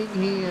speeding.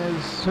 He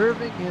is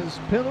serving his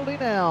penalty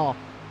now.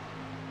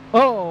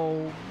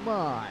 Oh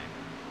my.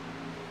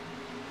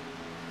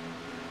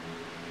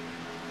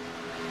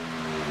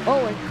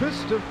 Oh, and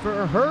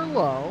Christopher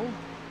Hurlow,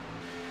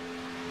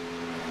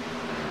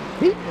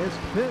 he missed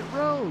pit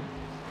road.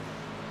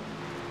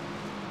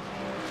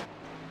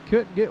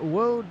 Couldn't get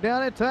woed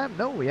down in time.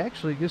 No, he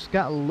actually just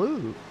got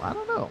lubed. I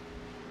don't know.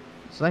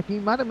 It's like he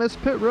might have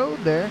missed pit road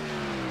there.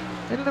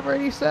 In number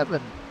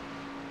 87.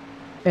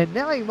 And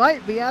now he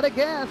might be out of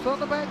gas on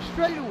the back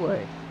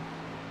straightaway.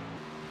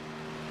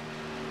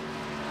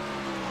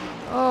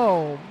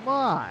 Oh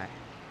my.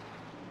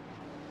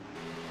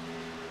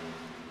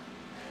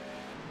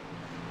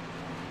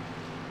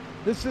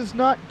 This is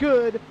not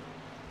good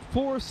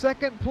for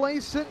second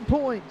place in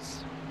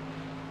points.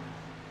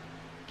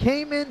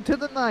 Came into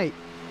the night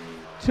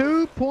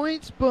 2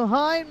 points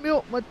behind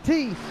Milt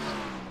Matisse.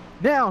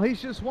 Now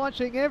he's just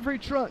watching every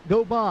truck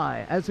go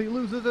by as he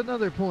loses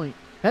another point,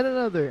 and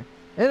another,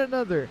 and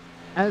another,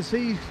 as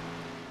he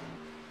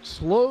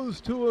slows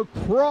to a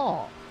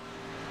crawl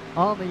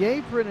on the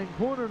apron in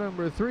corner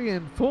number 3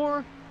 and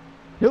 4.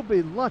 He'll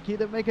be lucky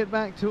to make it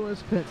back to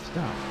his pit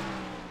stop.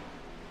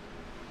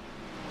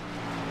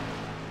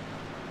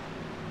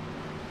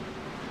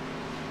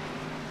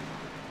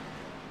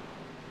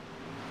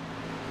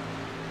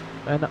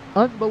 An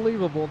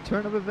unbelievable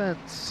turn of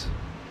events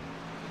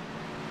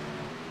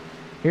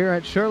here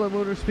at Charlotte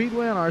Motor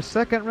Speedway on our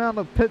second round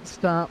of pit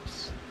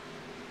stops.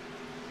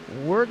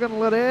 We're going to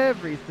let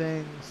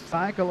everything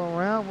cycle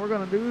around. We're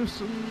going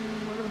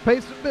to pay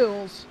some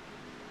bills.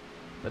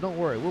 But don't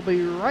worry, we'll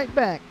be right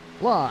back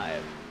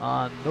live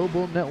on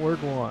Noble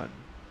Network 1.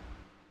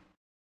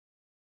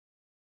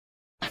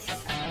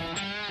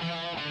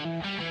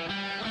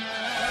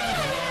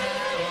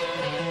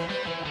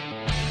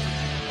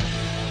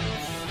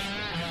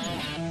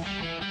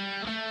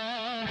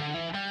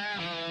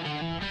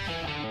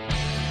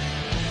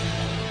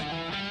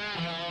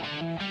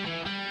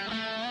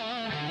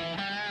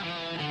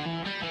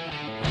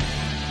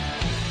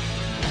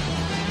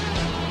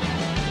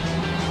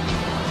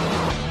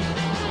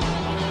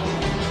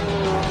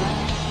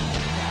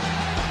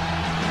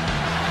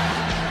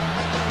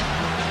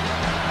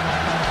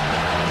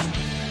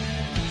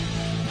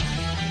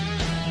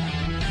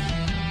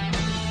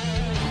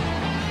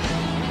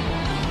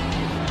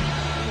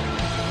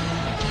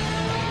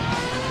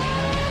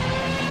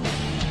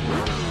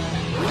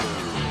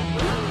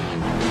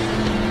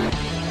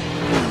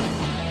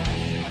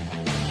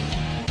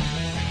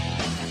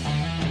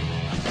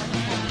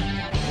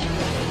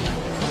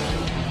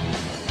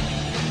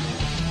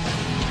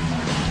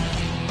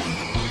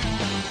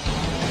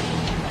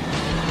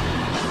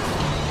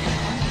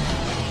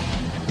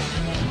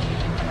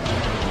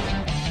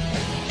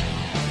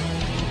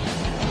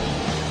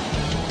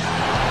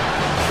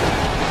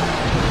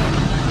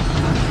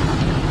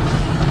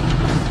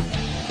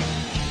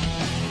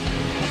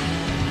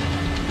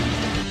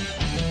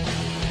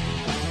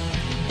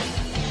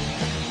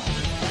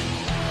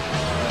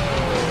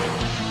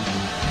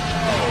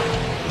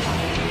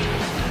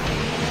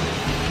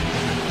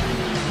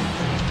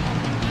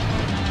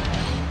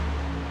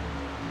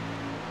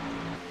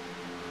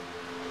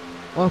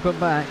 Welcome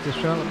back to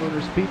Charlotte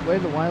Motor Speedway,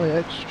 the Wiley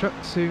X Truck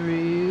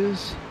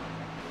Series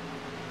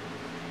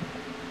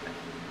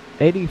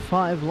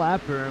 85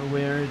 lapper,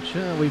 which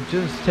we've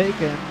just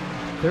taken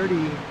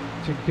 30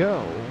 to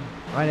go,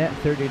 right at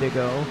 30 to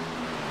go.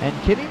 And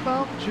Kenny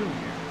Baum Jr.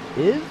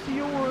 is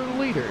your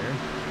leader.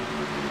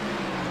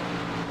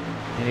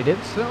 And he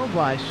did so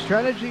by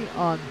strategy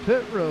on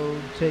pit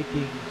road,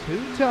 taking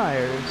 2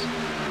 tires.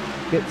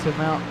 Gets him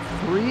out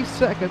 3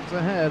 seconds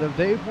ahead of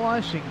Dave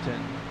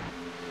Washington,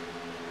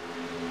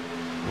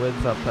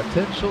 with the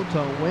potential to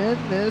win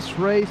this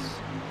race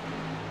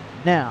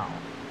now.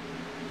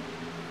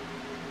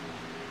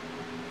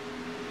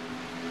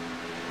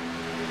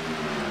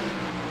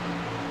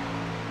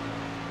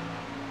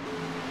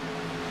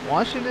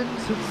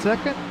 Washington's in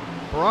second,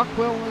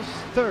 Brockwell is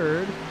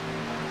third.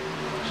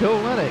 Joe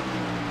Lennick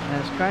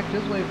has cracked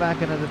his way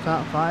back into the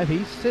top 5.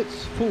 He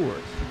sits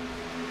fourth.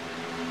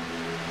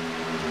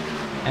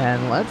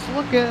 And let's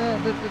look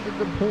at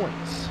the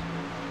points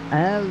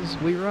as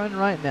we run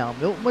right now.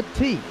 Milt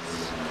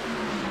Matisse,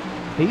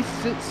 he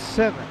sits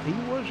 7th. He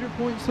was your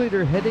points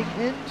leader heading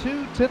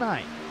into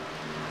tonight.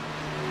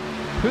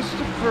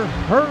 Christopher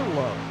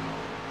Herlow,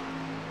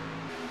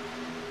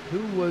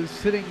 who was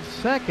sitting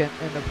 2nd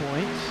in the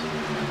points,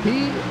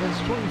 he is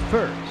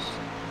 21st.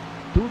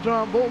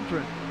 Duljar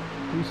Boldrin,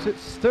 who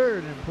sits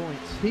 3rd in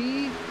points,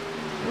 he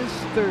is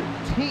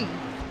 13th.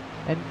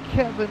 And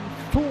Kevin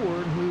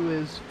Ford, who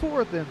is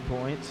 4th in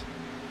points,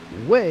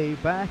 way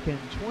back in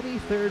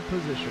 23rd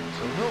position.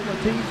 So Milt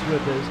Matisse,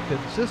 with his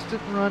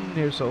consistent run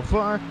here so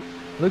far,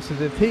 looks as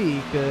if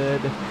he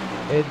could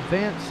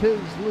advance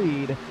his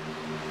lead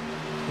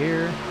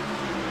here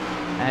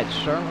at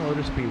Charlotte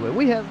Motor Speedway.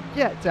 We have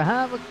yet to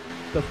have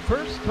the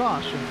first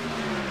caution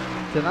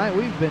tonight.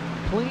 We've been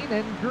clean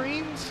and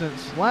green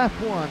since lap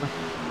 1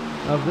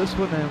 of this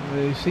one,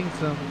 and we've seen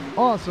some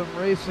awesome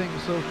racing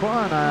so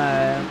far, and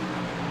I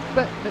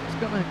bet it's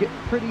going to get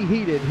pretty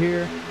heated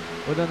here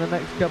within the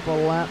next couple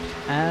of laps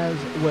as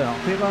well.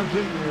 Taylor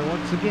Jr.,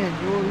 once again,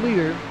 your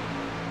leader,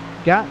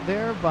 got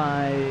there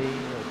by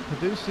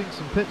producing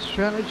some pit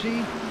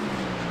strategy,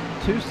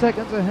 2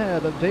 seconds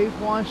ahead of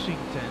Dave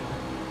Washington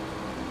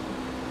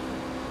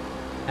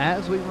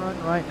as we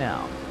run right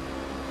now.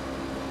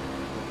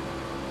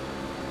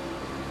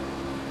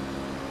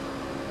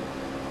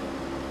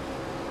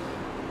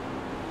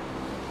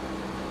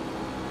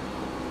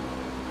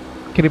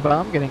 Kenny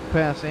Baum getting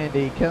past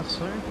Andy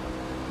Kessler.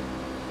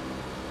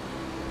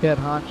 Head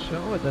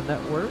honcho at the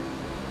network.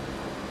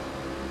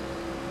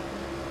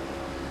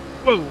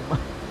 Boom!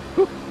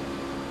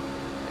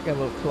 I got a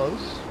little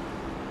close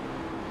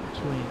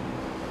between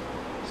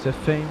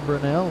Stephane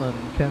Brunel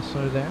and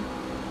Kessler there.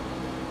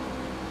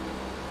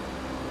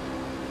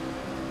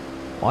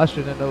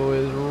 Washington, though,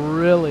 is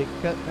really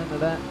cutting into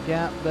that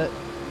gap that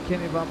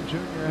Kenny Baum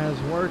Jr. has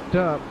worked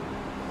up.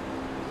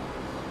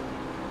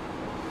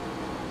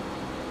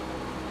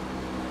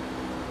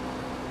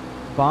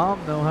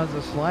 Baum, though, has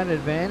a slight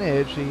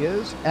advantage. He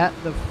is at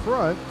the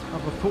front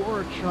of a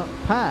 4-truck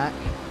pack.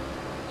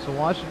 So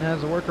Washington has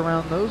to work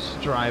around those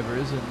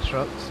drivers and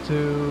trucks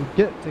to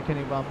get to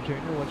Kenny Baum Jr.,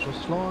 which will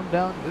slow him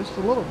down just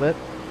a little bit.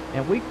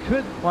 And we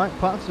could quite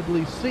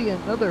possibly see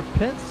another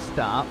pit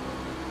stop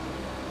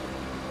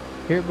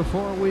here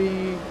before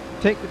we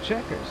take the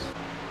checkers.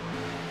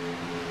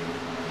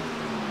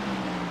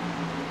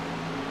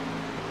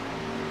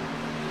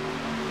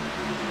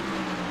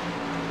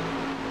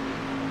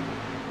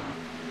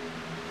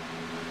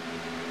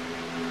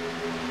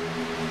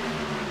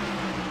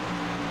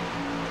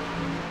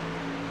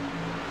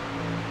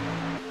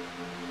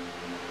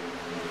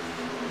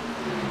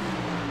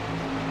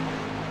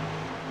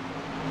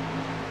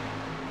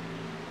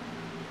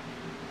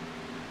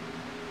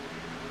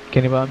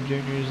 Kenny Baum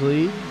Jr.'s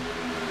lead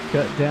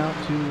cut down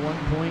to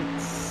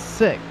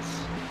 1.6.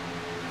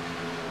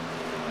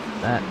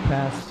 That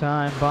pass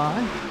time by.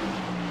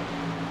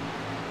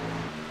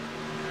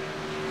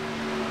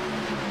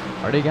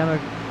 Already got a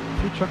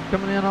few trucks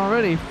coming in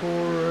already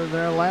for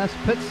their last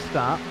pit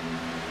stop.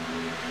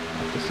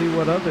 Have to see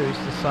what others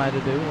decide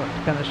to do, what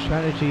kind of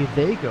strategy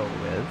they go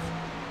with.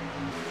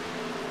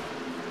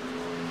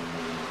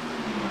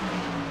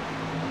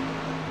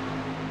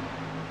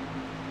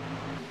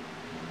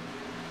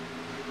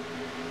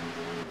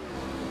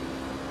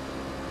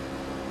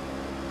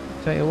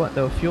 Tell you what,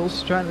 though, fuel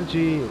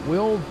strategy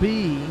will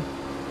be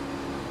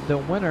the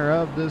winner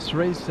of this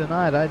race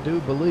tonight, I do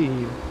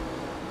believe.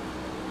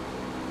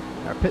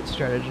 Our pit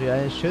strategy,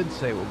 I should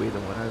say, will be the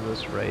winner of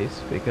this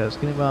race, because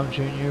Kenny Baum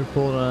Jr.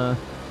 pulled an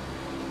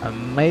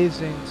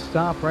amazing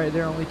stop right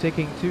there, only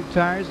taking 2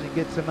 tires, and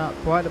gets him out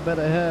quite a bit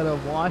ahead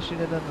of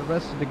Washington and the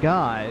rest of the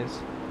guys.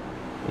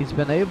 He's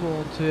been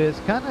able to, it's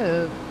kind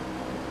of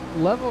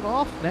leveled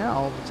off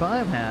now, the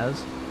time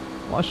has.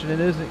 Washington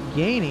isn't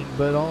gaining,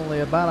 but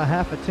only about a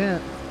half a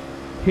tenth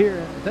here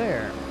and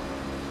there.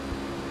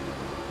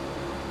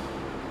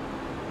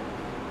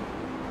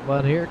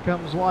 But here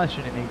comes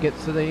Washington. He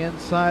gets to the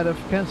inside of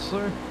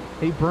Kessler.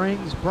 He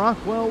brings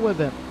Brockwell with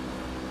him.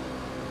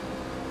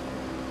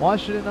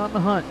 Washington on the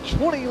hunt.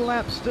 20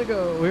 laps to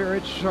go here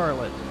at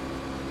Charlotte.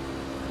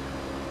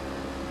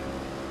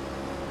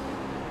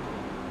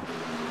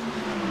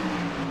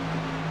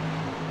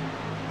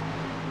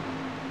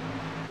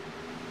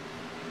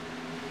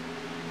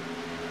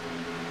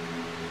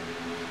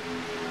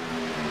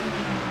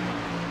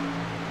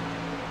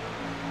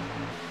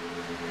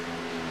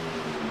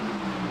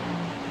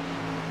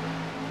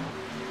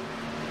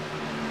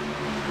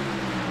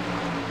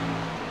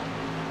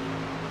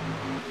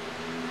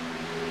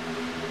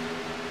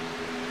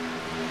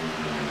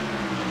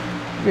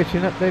 Get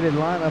you an updated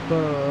lineup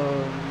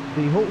of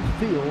the whole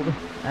field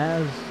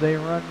as they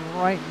run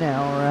right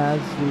now, or as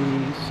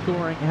the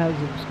scoring has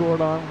them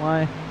scored on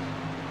my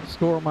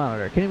score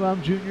monitor. Kenny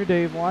Baum Jr.,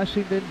 Dave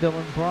Washington,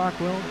 Dylan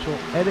Brockwell, Joel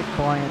Edick,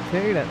 Brian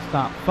Terry, that's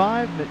top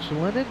 5. Mitch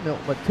Lennon, Milt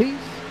Matisse,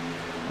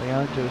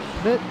 Leandro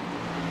Schmidt,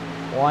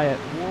 Wyatt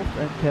Wolf,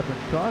 and Kevin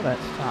Carr,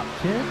 that's top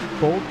 10.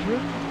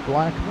 Boldrin,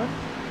 Blackman,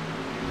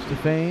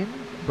 Stefan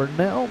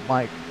Burnell,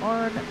 Mike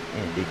Arnn,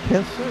 Andy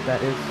Kessler,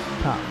 that is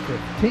top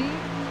 15.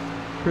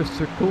 Chris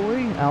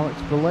Circoli, Alex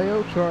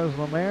Vallejo, Charles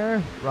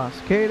Lemaire, Ross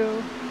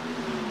Cato,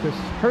 Chris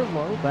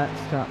Herlow, that's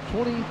top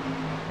 20.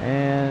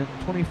 And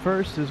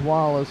 21st is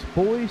Wallace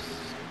Boyce,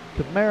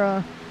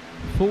 Camara,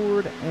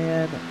 Ford,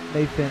 and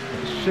Nathan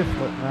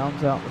Shiflett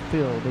rounds out the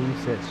field.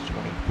 He sits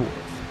 24th.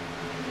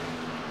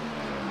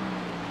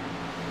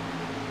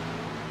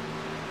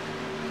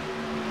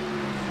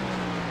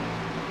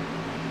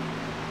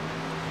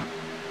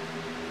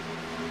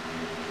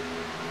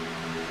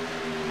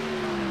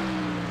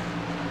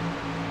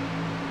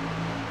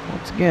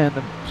 Once again,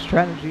 the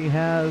strategy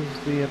has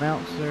the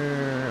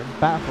announcer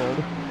baffled,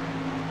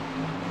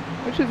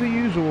 which is a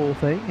usual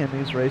thing in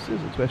these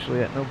races,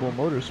 especially at Noble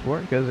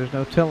Motorsport, because there's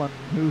no telling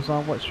who's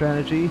on what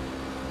strategy,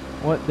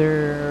 what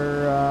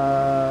their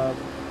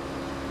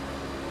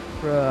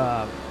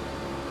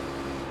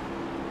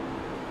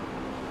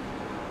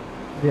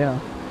yeah.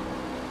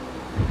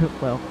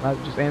 Well, I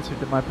just answered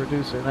to my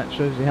producer, and that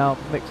shows you how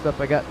mixed up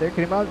I got there.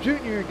 Kenny Baum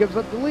Jr. gives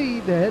up the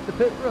lead to head to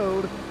pit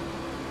road.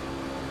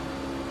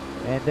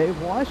 And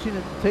Dave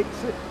Washington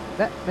takes it.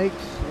 That makes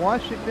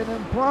Washington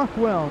and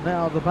Brockwell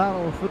now the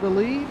battle for the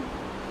lead.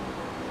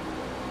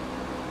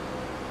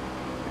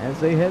 As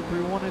they head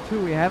through 1 and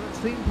 2, we haven't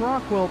seen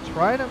Brockwell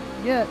try to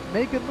yet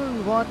make a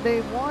move on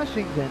Dave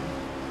Washington.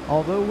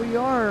 Although we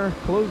are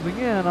closing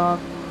in on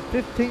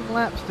 15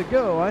 laps to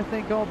go, I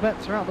think all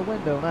bets are out the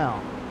window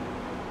now.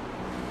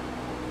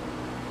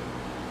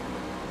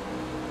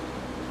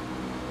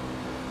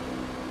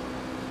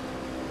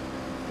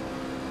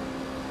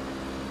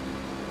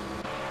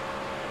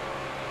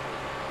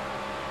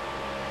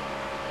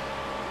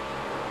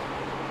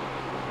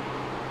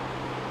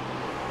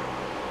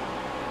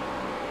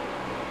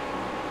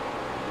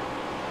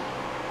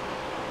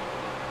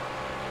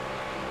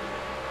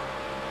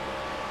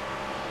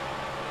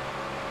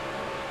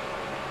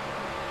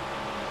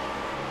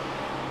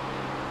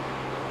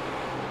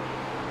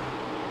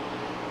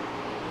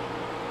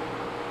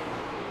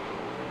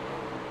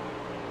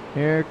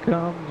 Here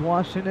comes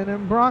Washington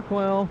and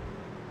Brockwell.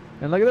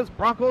 And look at this,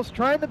 Brockwell's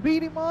trying to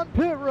beat him on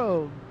pit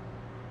road.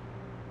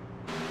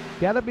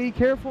 Gotta be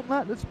careful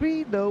not to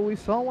speed though. We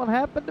saw what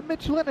happened to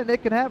Mitch Lennon.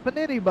 It can happen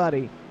to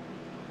anybody.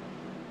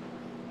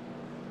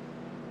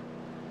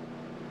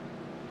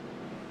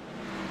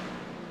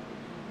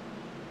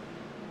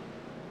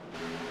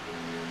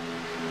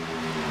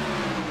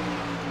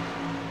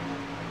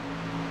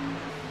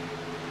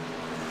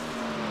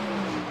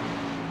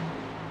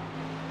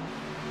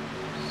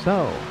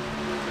 So,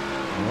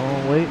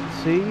 we'll wait and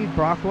see.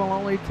 Brockwell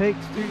only takes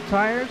 2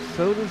 tires,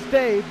 so does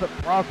Dave, but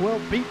Brockwell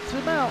beats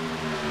him out.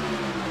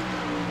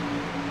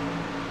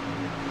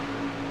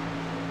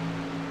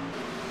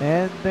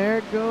 And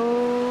there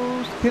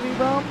goes Kenny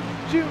Baum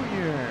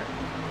Jr.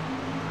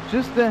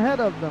 just ahead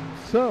of them.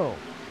 So,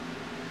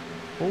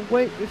 we'll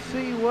wait to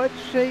see what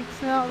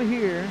shakes out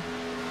here,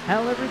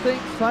 how everything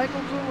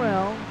cycles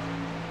around.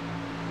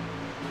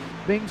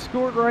 Being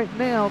scored right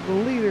now, the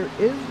leader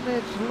is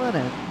Mitch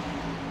Lennon.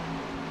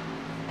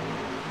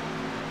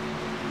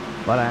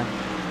 But I'm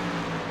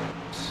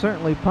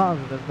certainly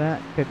positive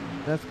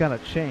that's got to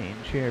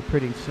change here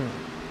pretty soon.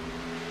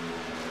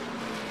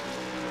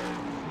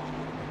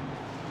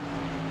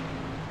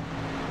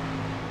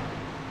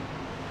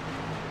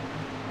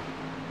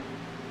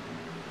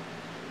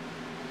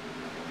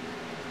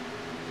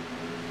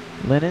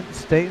 Lennon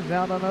stays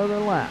out another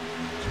lap.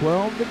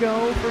 12 to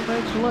go for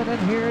Mitch Lennon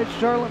here at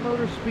Charlotte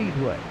Motor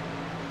Speedway.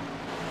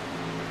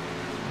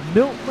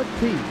 Milt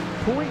Matisse,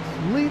 points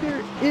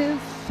leader, is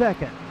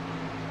second.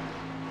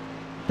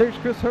 There's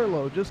Chris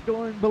Herlow just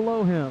going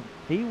below him.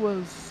 He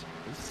was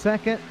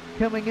second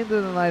coming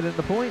into the night in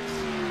the points.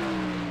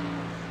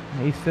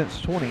 He sits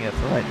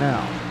 20th right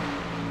now.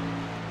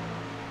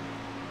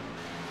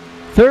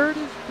 Third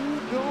is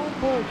Joel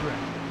Boldrin.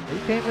 He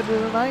came into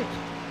the night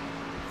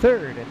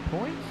third in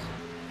points.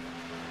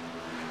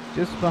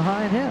 Just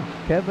behind him,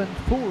 Kevin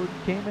Ford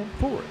came in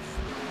 4th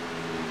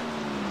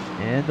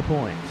in the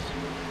points.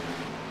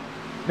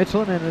 Mitch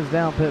Lennon is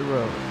down pit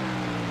road.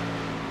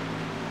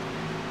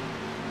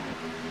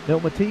 No,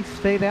 Matisse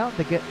stayed out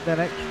to get that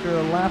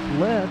extra lap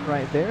led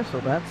right there, so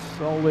that's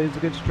always a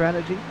good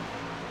strategy.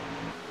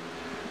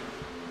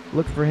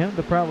 Look for him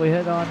to probably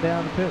head on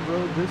down the pit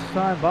road this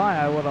time by,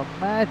 I would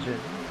imagine.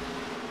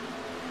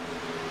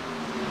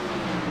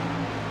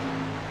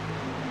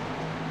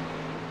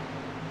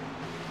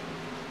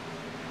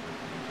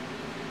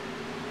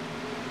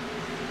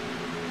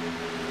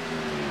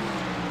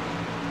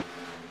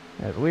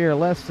 As we are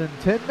less than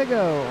 10 to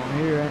go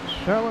here at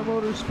Charlotte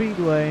Motor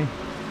Speedway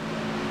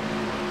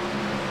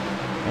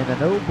in the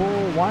No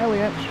Bull Wiley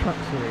X Truck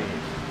Series.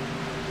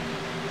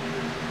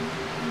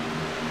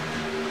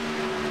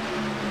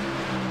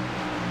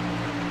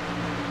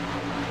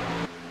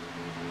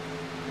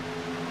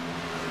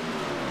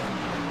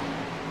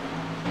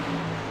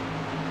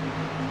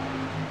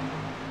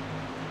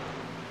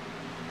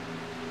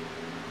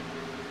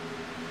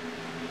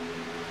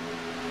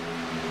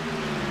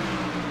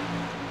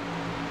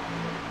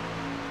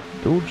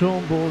 Dual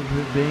John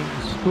Baldwin being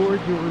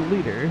scored your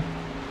leader.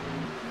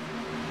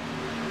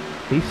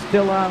 He's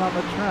still out on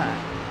the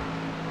track.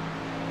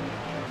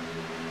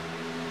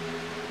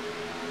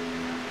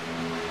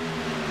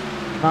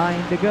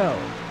 Nine to go.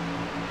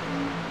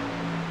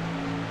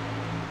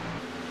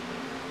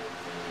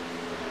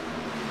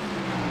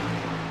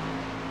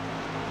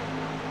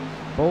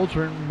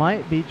 Baldwin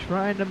might be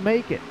trying to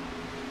make it.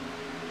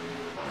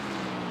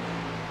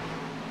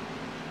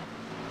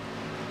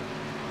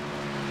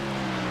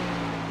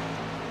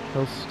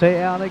 He'll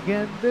stay out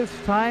again this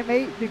time.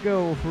 8 to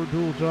go for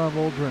Dual John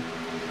Baldwin.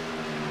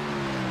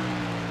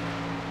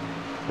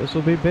 This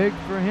will be big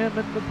for him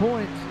in the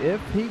points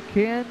if he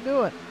can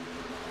do it.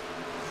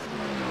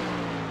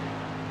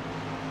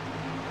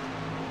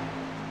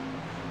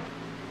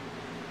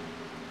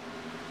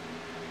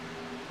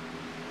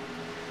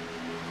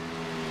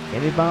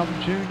 Kenny Baum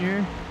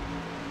Jr.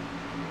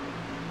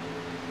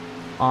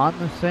 on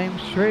the same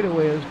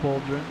straightaway as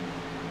Baldwin.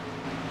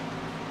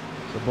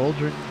 So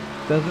Baldwin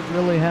doesn't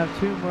really have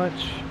too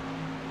much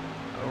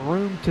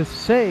room to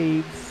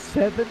save.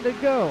 7 to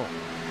go.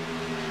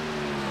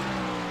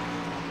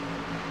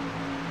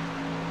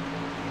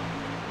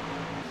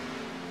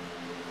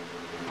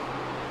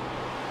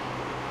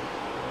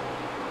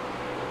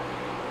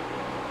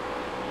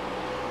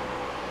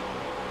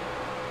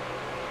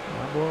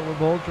 On board with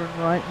Baldwin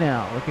right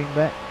now. Looking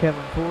back,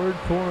 Kevin Ford.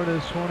 Ford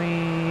is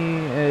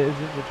in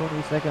the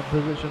 22nd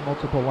position,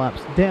 multiple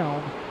laps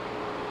down.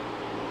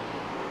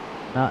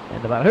 Not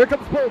in the battle. Here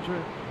comes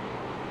Baldwin.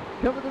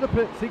 Coming to the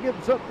pits. He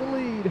gives up the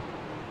lead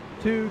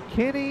to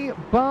Kenny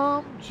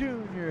Baum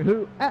Jr.,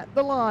 who at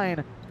the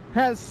line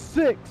has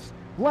 6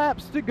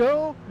 laps to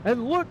go.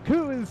 And look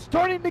who is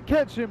starting to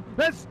catch him.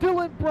 That's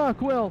Dylan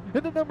Brockwell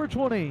in the number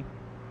 20.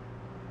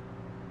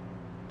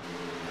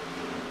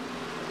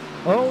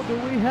 Oh, do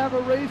we have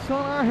a race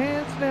on our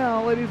hands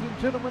now, ladies and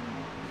gentlemen?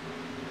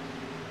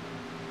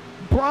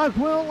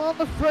 Brockwell on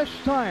the fresh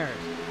tires.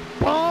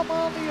 Baum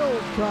on the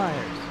old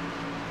tires.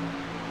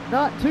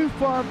 Not too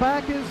far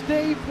back is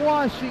Dave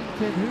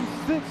Washington,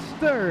 who sits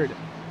third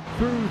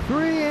through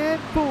 3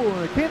 and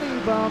 4.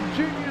 Kenny Baum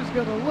Jr. is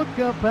going to look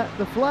up at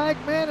the flag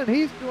man, and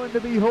he's going to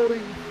be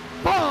holding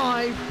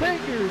 5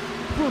 fingers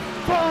for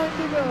 5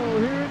 to go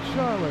here in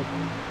Charlotte.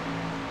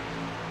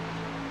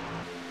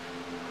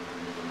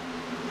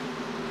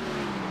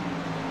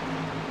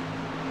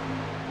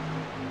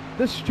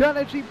 The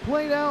strategy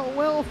played out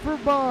well for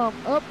Baum.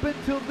 Up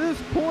until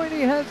this point,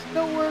 he has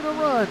nowhere to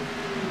run,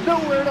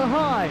 nowhere to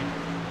hide.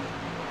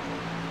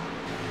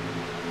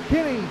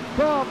 Kenny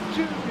Baum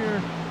Jr.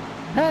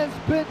 has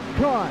been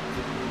caught,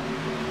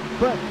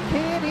 but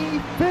can he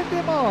fend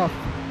him off?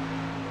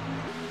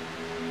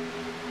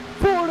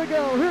 4 to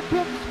go. Here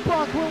comes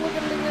Brockwell looking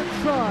at the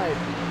inside.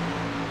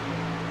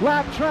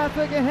 Lap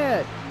traffic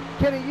ahead.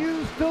 Can he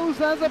use those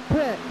as a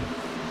pit?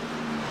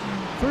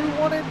 Through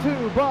 1 and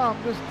 2, Baum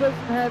just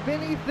doesn't have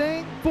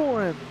anything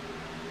for him.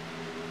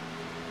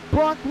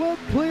 Brockwell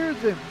clears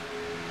him.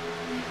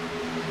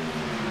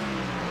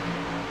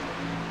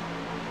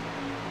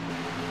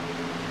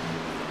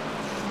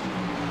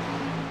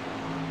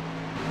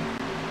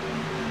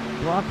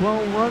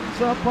 Brockwell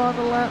runs up on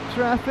the lap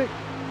traffic.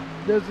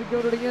 Does it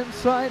go to the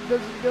inside?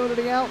 Does it go to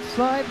the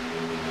outside?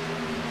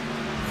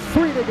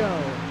 3 to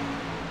go.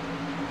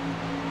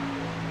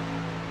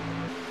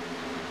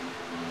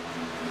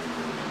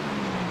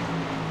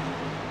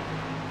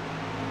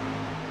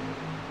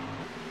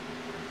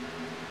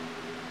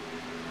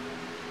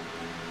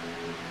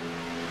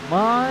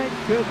 My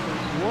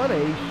goodness, what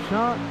a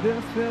shot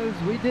this is.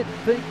 We didn't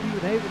think he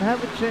would even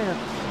have a chance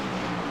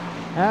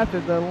after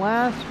the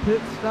last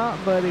pit stop,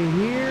 but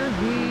here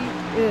he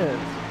is.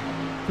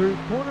 Through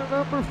corner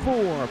number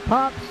 4,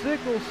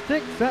 Popsicle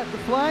sticks at the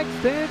flag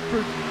stand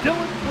for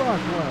Dylan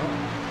Brockwell.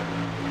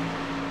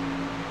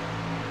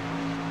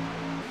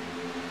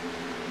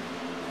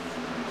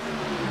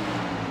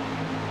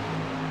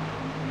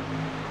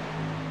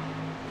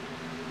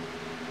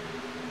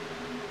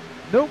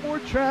 No more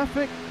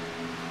traffic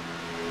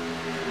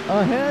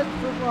ahead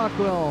for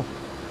Brockwell.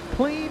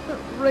 Clean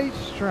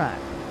racetrack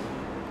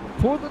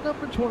for the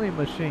number 20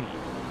 machine.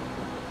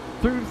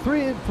 through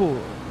 3 and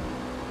 4.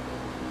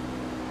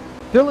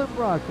 Dylan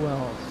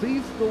Brockwell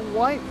sees the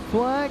white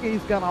flag.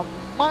 He's got a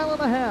mile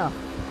and a half.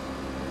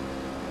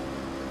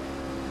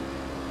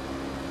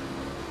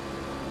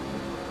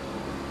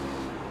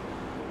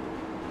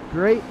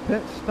 Great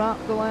pit stop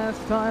the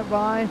last time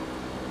by.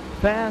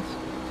 Fast,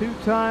 2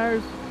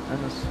 tires,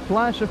 and a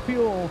splash of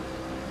fuel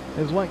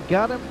is what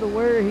got him to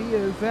where he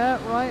is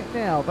at right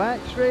now. Back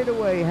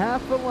straightaway,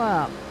 half a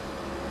lap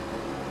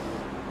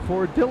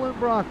for Dylan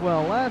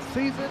Brockwell. Last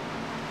season,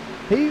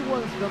 he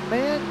was the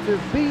man to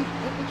beat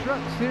in the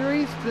Truck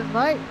Series.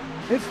 Tonight,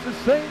 it's the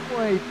same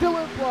way.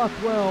 Dylan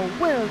Brockwell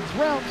wins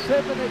round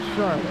 7 at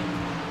Charlotte.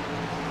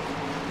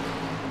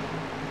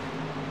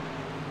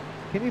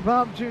 Kenny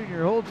Bob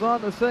Jr. holds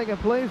on to second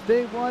place.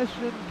 Dave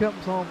Washington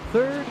comes home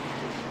third.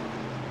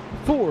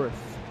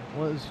 Fourth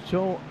was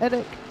Joel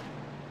Eddick.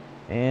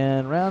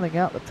 And rounding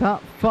out the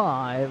top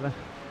 5,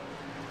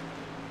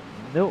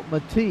 Milt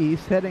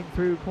Matisse heading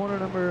through corner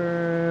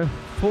number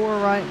 4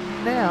 right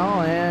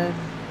now. And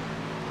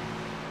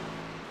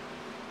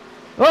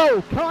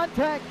oh,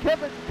 contact.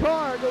 Kevin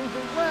Carr goes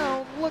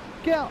around. Look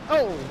out.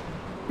 Oh,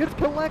 gets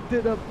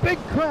collected. A big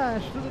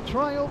crash to the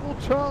Tri-Oval.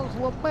 Charles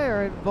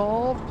Lemaire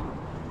involved.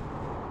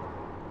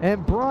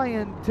 And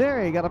Brian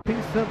Terry got a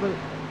piece of it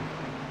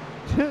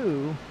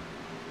too.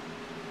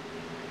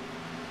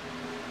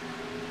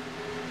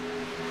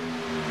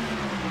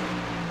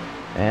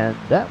 And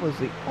that was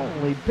the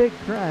only big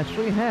crash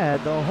we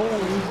had the whole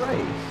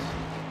race.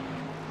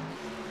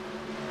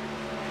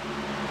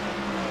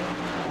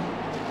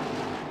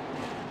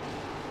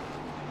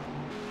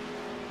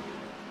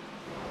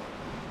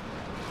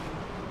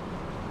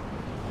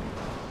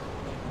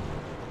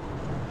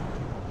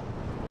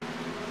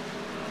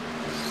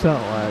 So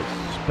a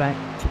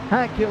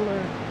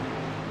spectacular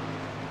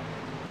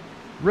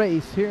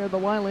race here at the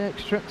Wiley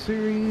X Truck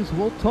Series.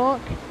 We'll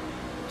talk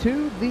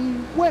to the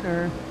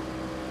winner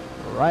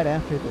right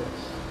after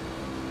this.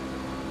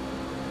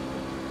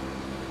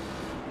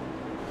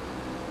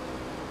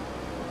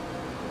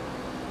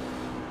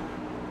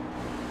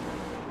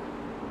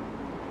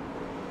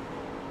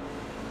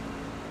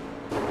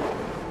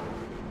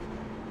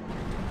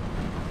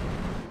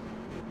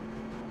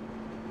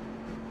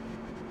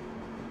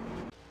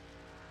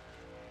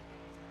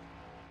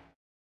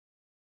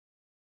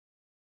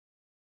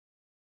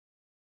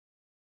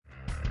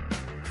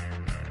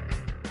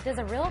 Does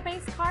a real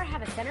race car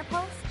have a center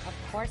post? Of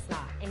course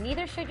not, and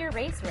neither should your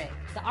race rig.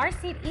 The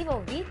R-Seat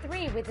Evo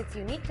V3 with its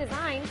unique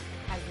design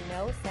has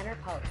no center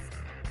post.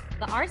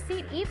 The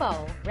R-Seat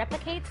Evo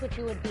replicates what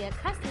you would be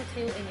accustomed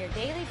to in your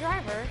daily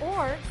driver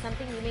or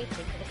something you may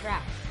take to the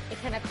track. It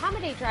can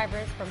accommodate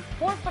drivers from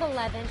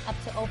 4'11" up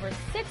to over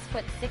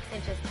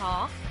 6'6"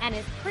 tall and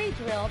is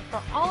pre-drilled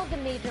for all of the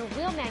major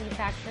wheel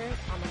manufacturers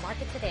on the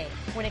market today.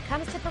 When it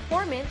comes to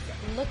performance,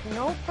 look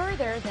no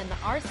further than the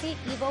R-Seat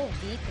Evo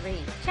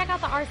V3. Check out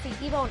the R-Seat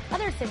Evo and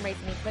other sim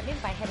racing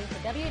equipment by heading to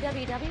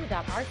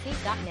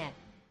www.rseat.net.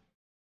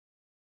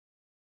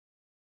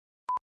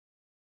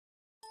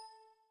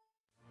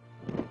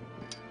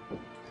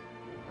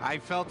 I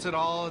felt it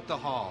all at the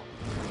hall,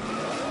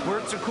 where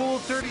it's a cool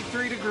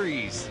 33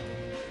 degrees.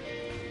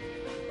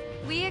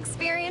 We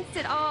experienced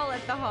it all at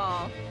the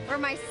hall, where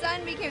my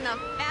son became the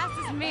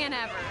fastest man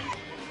ever.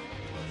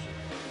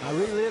 I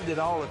relived it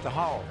all at the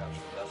hall,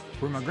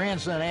 where my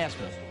grandson asked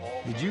me,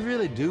 "Did you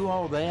really do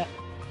all that?"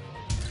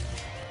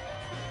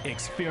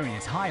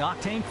 Experience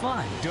high-octane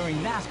fun during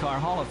NASCAR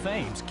Hall of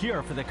Fame's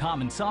Cure for the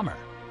Common Summer,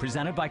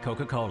 presented by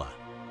Coca-Cola.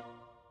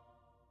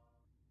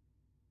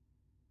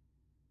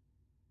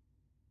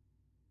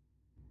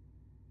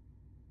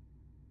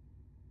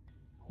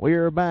 We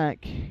are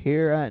back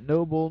here at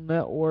Noble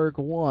Network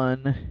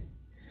 1,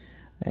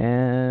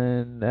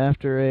 and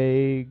after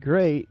a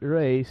great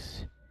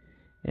race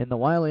in the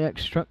Wiley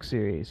X Truck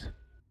Series,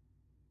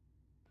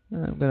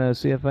 I'm going to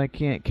see if I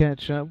can't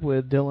catch up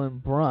with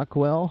Dylan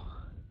Brockwell.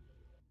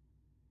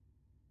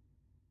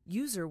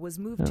 User was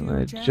moved I'm to going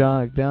your to channel.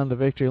 jog down to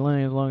victory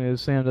lane. As long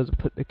as Sam doesn't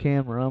put the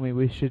camera on me,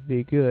 we should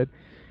be good.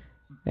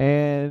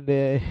 And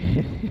here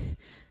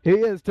he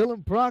is,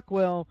 Dylan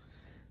Brockwell,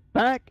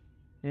 back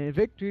in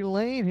victory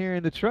lane here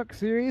in the Truck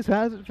Series.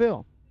 How does it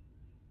feel?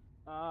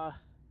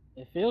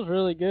 It feels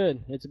really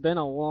good. It's been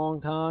a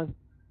long time.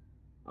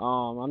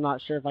 I'm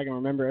not sure if I can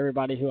remember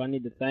everybody who I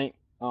need to thank.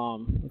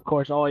 Of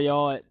course, all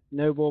y'all at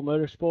Noble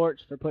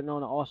Motorsports for putting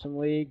on an awesome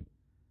league.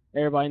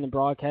 Everybody in the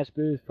broadcast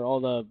booth for all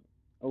the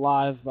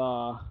live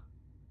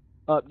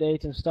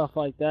updates and stuff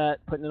like that.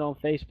 Putting it on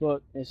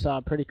Facebook. It's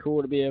pretty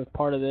cool to be a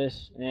part of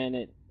this, and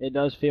it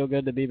does feel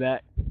good to be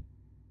back.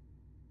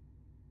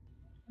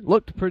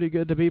 Looked pretty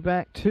good to be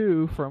back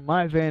too from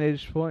my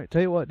vantage point.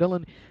 Tell you what,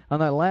 Dylan, on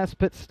that last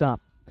pit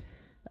stop,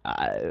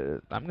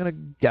 I'm gonna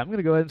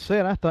go ahead and say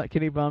it. I thought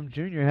Kenny Baum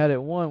Jr. had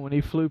it won when he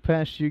flew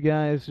past you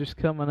guys just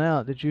coming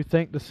out. Did you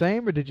think the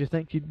same, or did you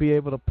think you'd be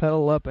able to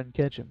pedal up and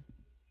catch him?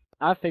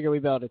 I figured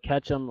we'd be able to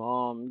catch him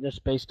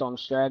just based on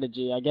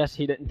strategy. I guess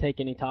he didn't take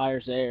any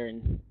tires there,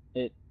 and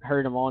it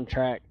hurt him on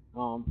track.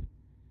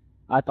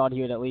 I thought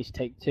he would at least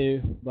take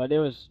 2. But it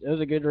was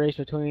a good race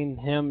between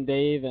him,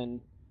 Dave,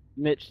 and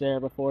Mitch there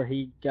before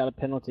he got a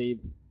penalty.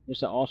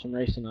 Just an awesome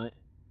race tonight.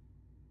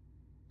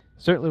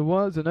 Certainly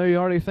was. I know you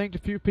already thanked a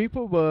few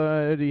people,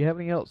 but do you have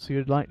anything else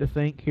you'd like to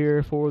thank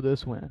here for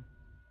this win?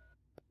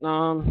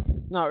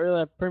 Not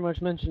really. I pretty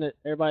much mentioned it.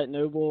 Everybody at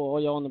Noble,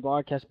 all y'all in the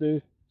broadcast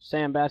booth,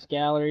 Sam Bass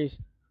Galleries,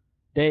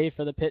 Dave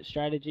for the pit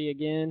strategy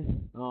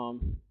again.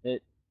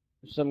 It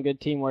was some good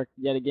teamwork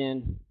yet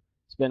again.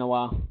 It's been a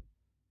while.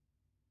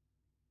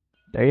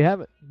 There you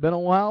have it. Been a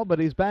while, but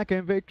he's back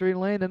in Victory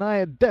Lane, and I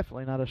am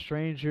definitely not a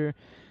stranger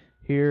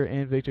here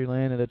in Victory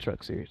Lane at the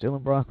Truck Series.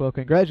 Dylan Brockwell,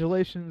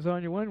 congratulations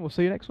on your win. We'll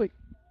see you next week.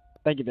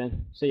 Thank you,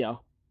 Ben. See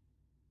y'all.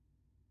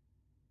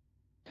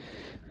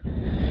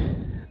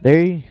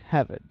 There you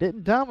have it.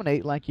 Didn't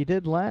dominate like he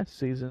did last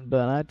season,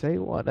 but I tell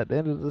you what, at the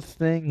end of this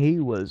thing, he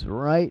was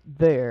right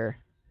there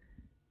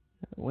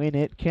when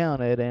it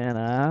counted, and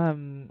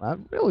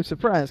I'm really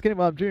surprised. Kenny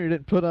Bob Jr.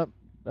 didn't put up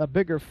a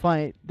bigger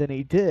fight than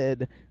he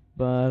did,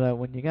 but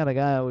when you got a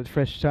guy with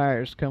fresh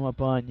tires come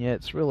up on you,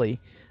 it's really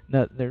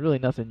there's really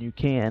nothing you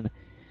can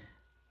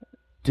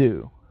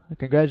do.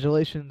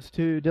 Congratulations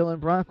to Dylan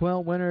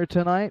Brockwell, winner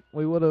tonight.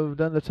 We would have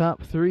done the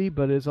top 3,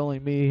 but it's only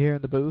me here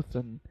in the booth,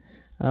 and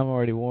I'm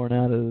already worn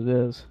out as it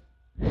is.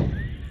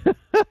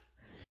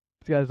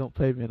 These guys don't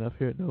pay me enough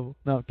here. No,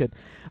 I'm kidding.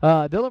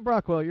 Dylan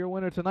Brockwell, your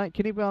winner tonight.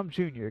 Kenny Baum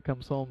Jr.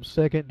 comes home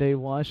second. Dave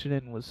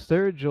Washington was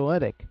third.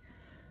 Joetic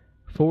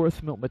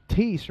fourth. Milt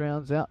Matisse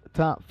rounds out the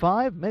top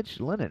 5. Mitch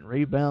Lennon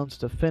rebounds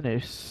to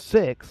finish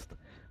 6th.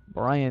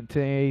 Brian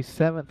Tay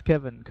 7th.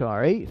 Kevin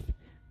Carr 8th.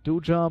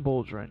 Dujon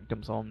Boldrin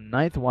comes home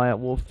 9th. Wyatt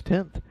Wolf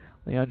 10th.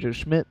 Leandro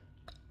Schmidt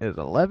is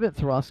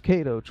 11th. Ross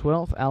Cato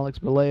 12th. Alex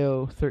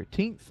Baleo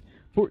 13th.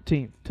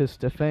 14th to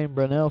Stefan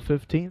Brunel,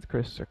 15th,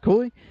 Chris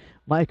Circuli.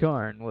 Mike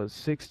Arnn was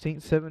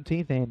 16th,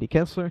 17th, Andy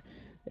Kessler,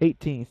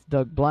 18th,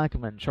 Doug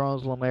Blackman.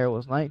 Charles Lemaire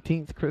was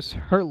 19th, Chris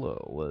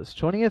Herlow was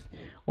 20th,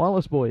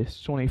 Wallace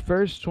Boyce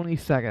 21st,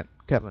 22nd,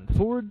 Kevin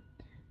Ford,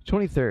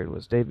 23rd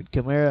was David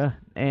Camara,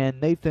 and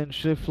Nathan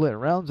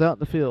Shiflett rounds out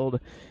the field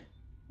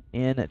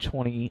in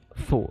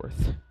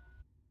 24th.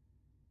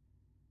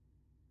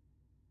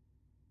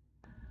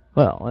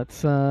 Well,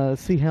 let's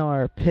see how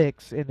our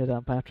picks ended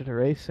up after the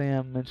race.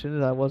 Sam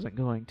mentioned it. I wasn't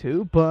going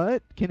to,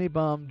 but Kenny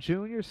Baum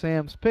Jr.,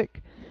 Sam's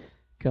pick,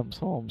 comes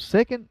home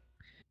second.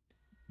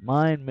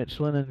 Mine,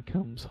 Mitch Lennon,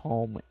 comes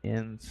home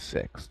in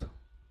 6th.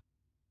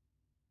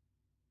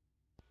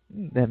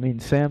 That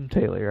means Sam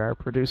Taylor, our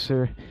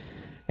producer,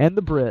 and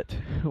the Brit,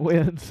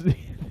 wins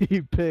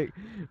the pick,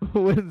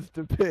 wins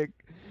the pick,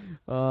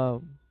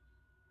 the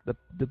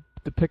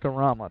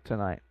Pickorama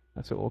tonight.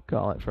 That's what we'll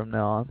call it from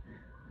now on.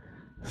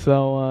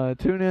 So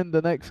tune in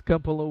the next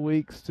couple of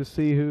weeks to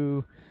see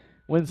who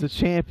wins the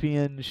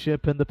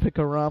championship in the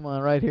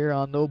Pickorama right here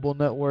on Noble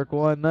Network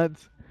 1.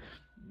 That's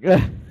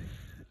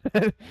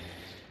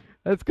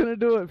that's going to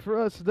do it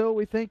for us, though.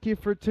 We thank you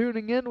for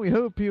tuning in. We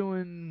hope you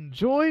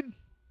enjoyed.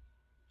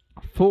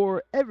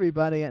 For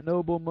everybody at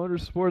Noble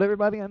Motorsport,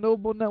 everybody at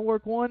Noble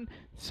Network 1,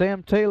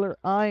 Sam Taylor,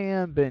 I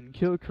am Ben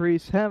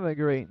Kilcrease. Have a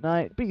great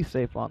night. Be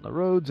safe on the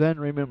roads, and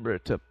remember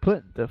to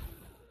put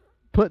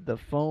the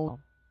phone